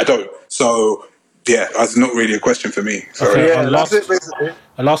 but I don't. So yeah, that's not really a question for me. Sorry. Okay,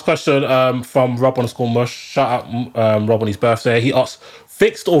 last question from Rob on School Mush. Shout out Rob on his birthday. He asks,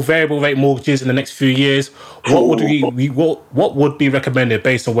 fixed or variable rate mortgages in the next few years, what would be recommended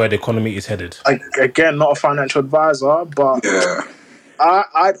based on where the economy is headed? Again, not a financial advisor, but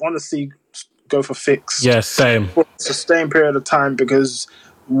I'd honestly go for fixed. Yeah, same. For a sustained period of time, because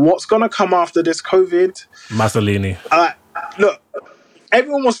what's going to come after this COVID? Mazzolini. Look,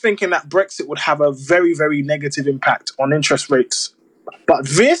 everyone was thinking that Brexit would have a very, very negative impact on interest rates. But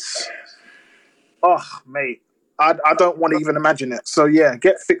this, mate, I don't want to even imagine it. So yeah,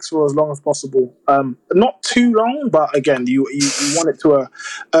 get fixed for as long as possible. Not too long, but again, you want it to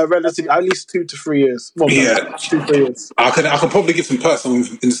a relative, at least 2 to 3 years. Well, 2-3 years. I can probably give some personal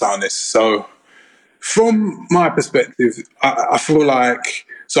insight on this. So from my perspective, I feel like,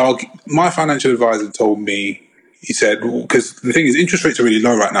 my financial advisor told me, he said, because the thing is, interest rates are really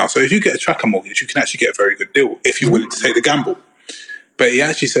low right now. So if you get a tracker mortgage, you can actually get a very good deal if you're willing to take the gamble. But he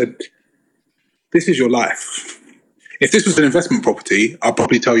actually said, this is your life. If this was an investment property, I'd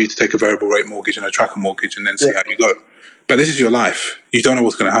probably tell you to take a variable rate mortgage and a tracker mortgage and then see how you go. But this is your life. You don't know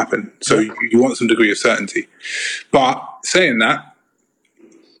what's going to happen. So you want some degree of certainty. But saying that,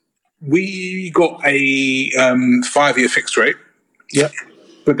 we got a 5-year fixed rate. Yeah.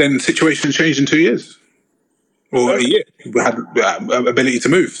 But then the situation changed in 2 years. Or a year. We had ability to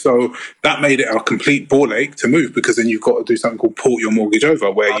move. So that made it a complete ball ache to move, because then you've got to do something called port your mortgage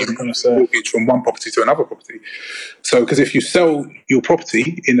over, where you mortgage from one property to another property. So, because if you sell your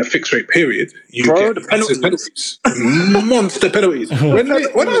property in a fixed rate period, you get the penalties. Monster penalties. When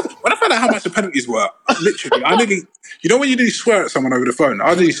I found out how much the penalties were, literally, I nearly, when you nearly swear at someone over the phone,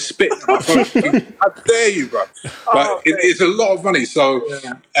 I nearly spit on my phone. How dare you, bro? But it's a lot of money. So,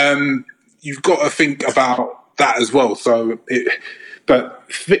 you've got to think about that as well. But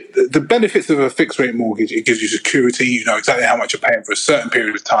the benefits of a fixed rate mortgage, it gives you security. You know exactly how much you're paying for a certain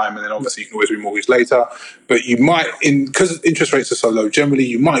period of time, and then obviously you can always remortgage later. But you might, because interest rates are so low, generally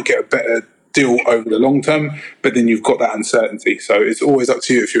you might get a better deal over the long term, but then you've got that uncertainty. So it's always up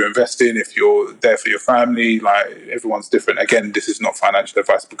to you if you're investing, if you're there for your family. Like, everyone's different. Again, this is not financial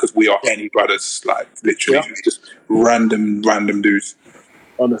advice because we are any brothers, like literally just random dudes.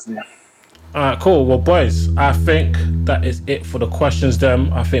 Honestly. All right, cool. Well, boys, I think that is it for the questions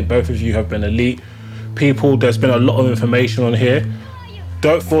then. I think both of you have been elite people. There's been a lot of information on here.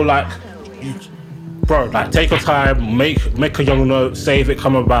 Don't feel like, take your time, make a young note, save it,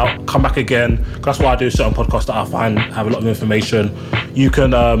 come back again. That's why I do certain podcasts that I find have a lot of information. You can,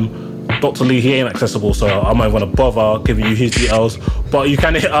 Dr. Lee, he ain't accessible, so I might want to bother giving you his details. But you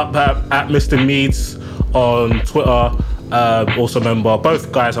can hit up at Mr. Meads on Twitter. Also member,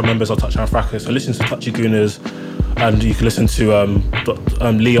 both guys are members of Touchdown Fracas, so listen to Touchy Gooners, and you can listen to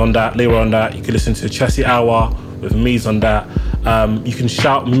Lee on that. You can listen to Chessy Hour with Meads on that. You can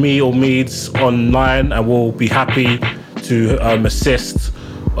shout me or Meads online, and we'll be happy to assist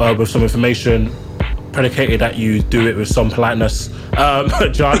with some information, predicated that you do it with some politeness. Do you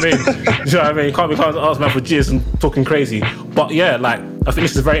know what I mean? You can't ask man for jizz and talking crazy. But yeah, I think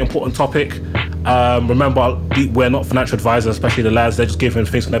this is a very important topic. Remember, we're not financial advisors, especially the lads. They're just giving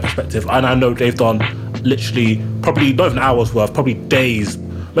things from their perspective, and I know they've done literally probably not even hours worth, probably days,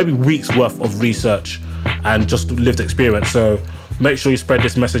 maybe weeks worth of research and just lived experience. So make sure you spread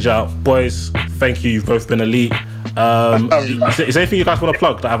this message out. Boys, thank you. You've both been elite. Is there anything you guys want to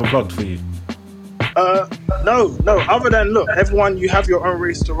plug that I haven't plugged for you? No. Other than, look, everyone, you have your own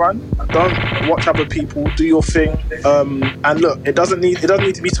race to run. Don't watch other people. Do your thing. And look, it doesn't need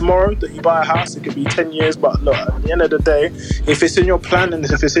to be tomorrow that you buy a house. It could be 10 years. But look, at the end of the day, if it's in your plan and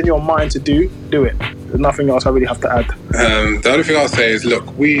if it's in your mind to do it. There's nothing else I really have to add. The only thing I'll say is,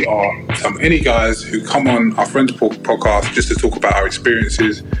 look, we are some any guys who come on our Friends podcast just to talk about our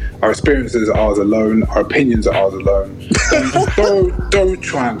experiences. Our experiences are ours alone. Our opinions are ours alone. Don't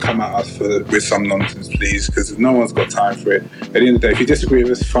try and come at us with some nonsense, please, because no one's got time for it. At the end of the day, if you disagree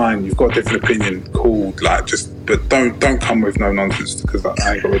with us, fine. You've got a different opinion, cool. But don't come with no nonsense, because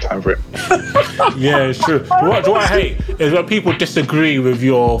I ain't got no time for it. Yeah, it's true. What I hate is when people disagree with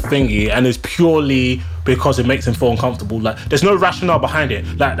your thingy and it's purely because it makes them feel uncomfortable. There's no rationale behind it.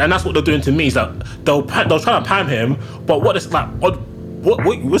 And that's what they're doing to me. Is that they'll try to pam him, but what's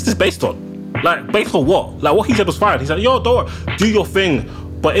this based on? Based on what? What he said was fine. He's like, yo, don't worry, do your thing,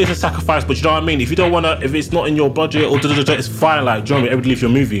 but it's a sacrifice. But you know what I mean? If you don't wanna, if it's not in your budget or it's fine. Do you know what I mean? Everybody leave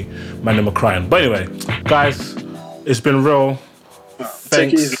your movie, man, them are crying. But anyway, guys, it's been real.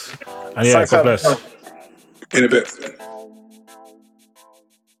 Thanks. And yeah, God bless. In a bit.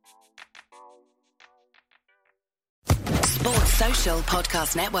 Sports Social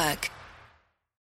Podcast Network.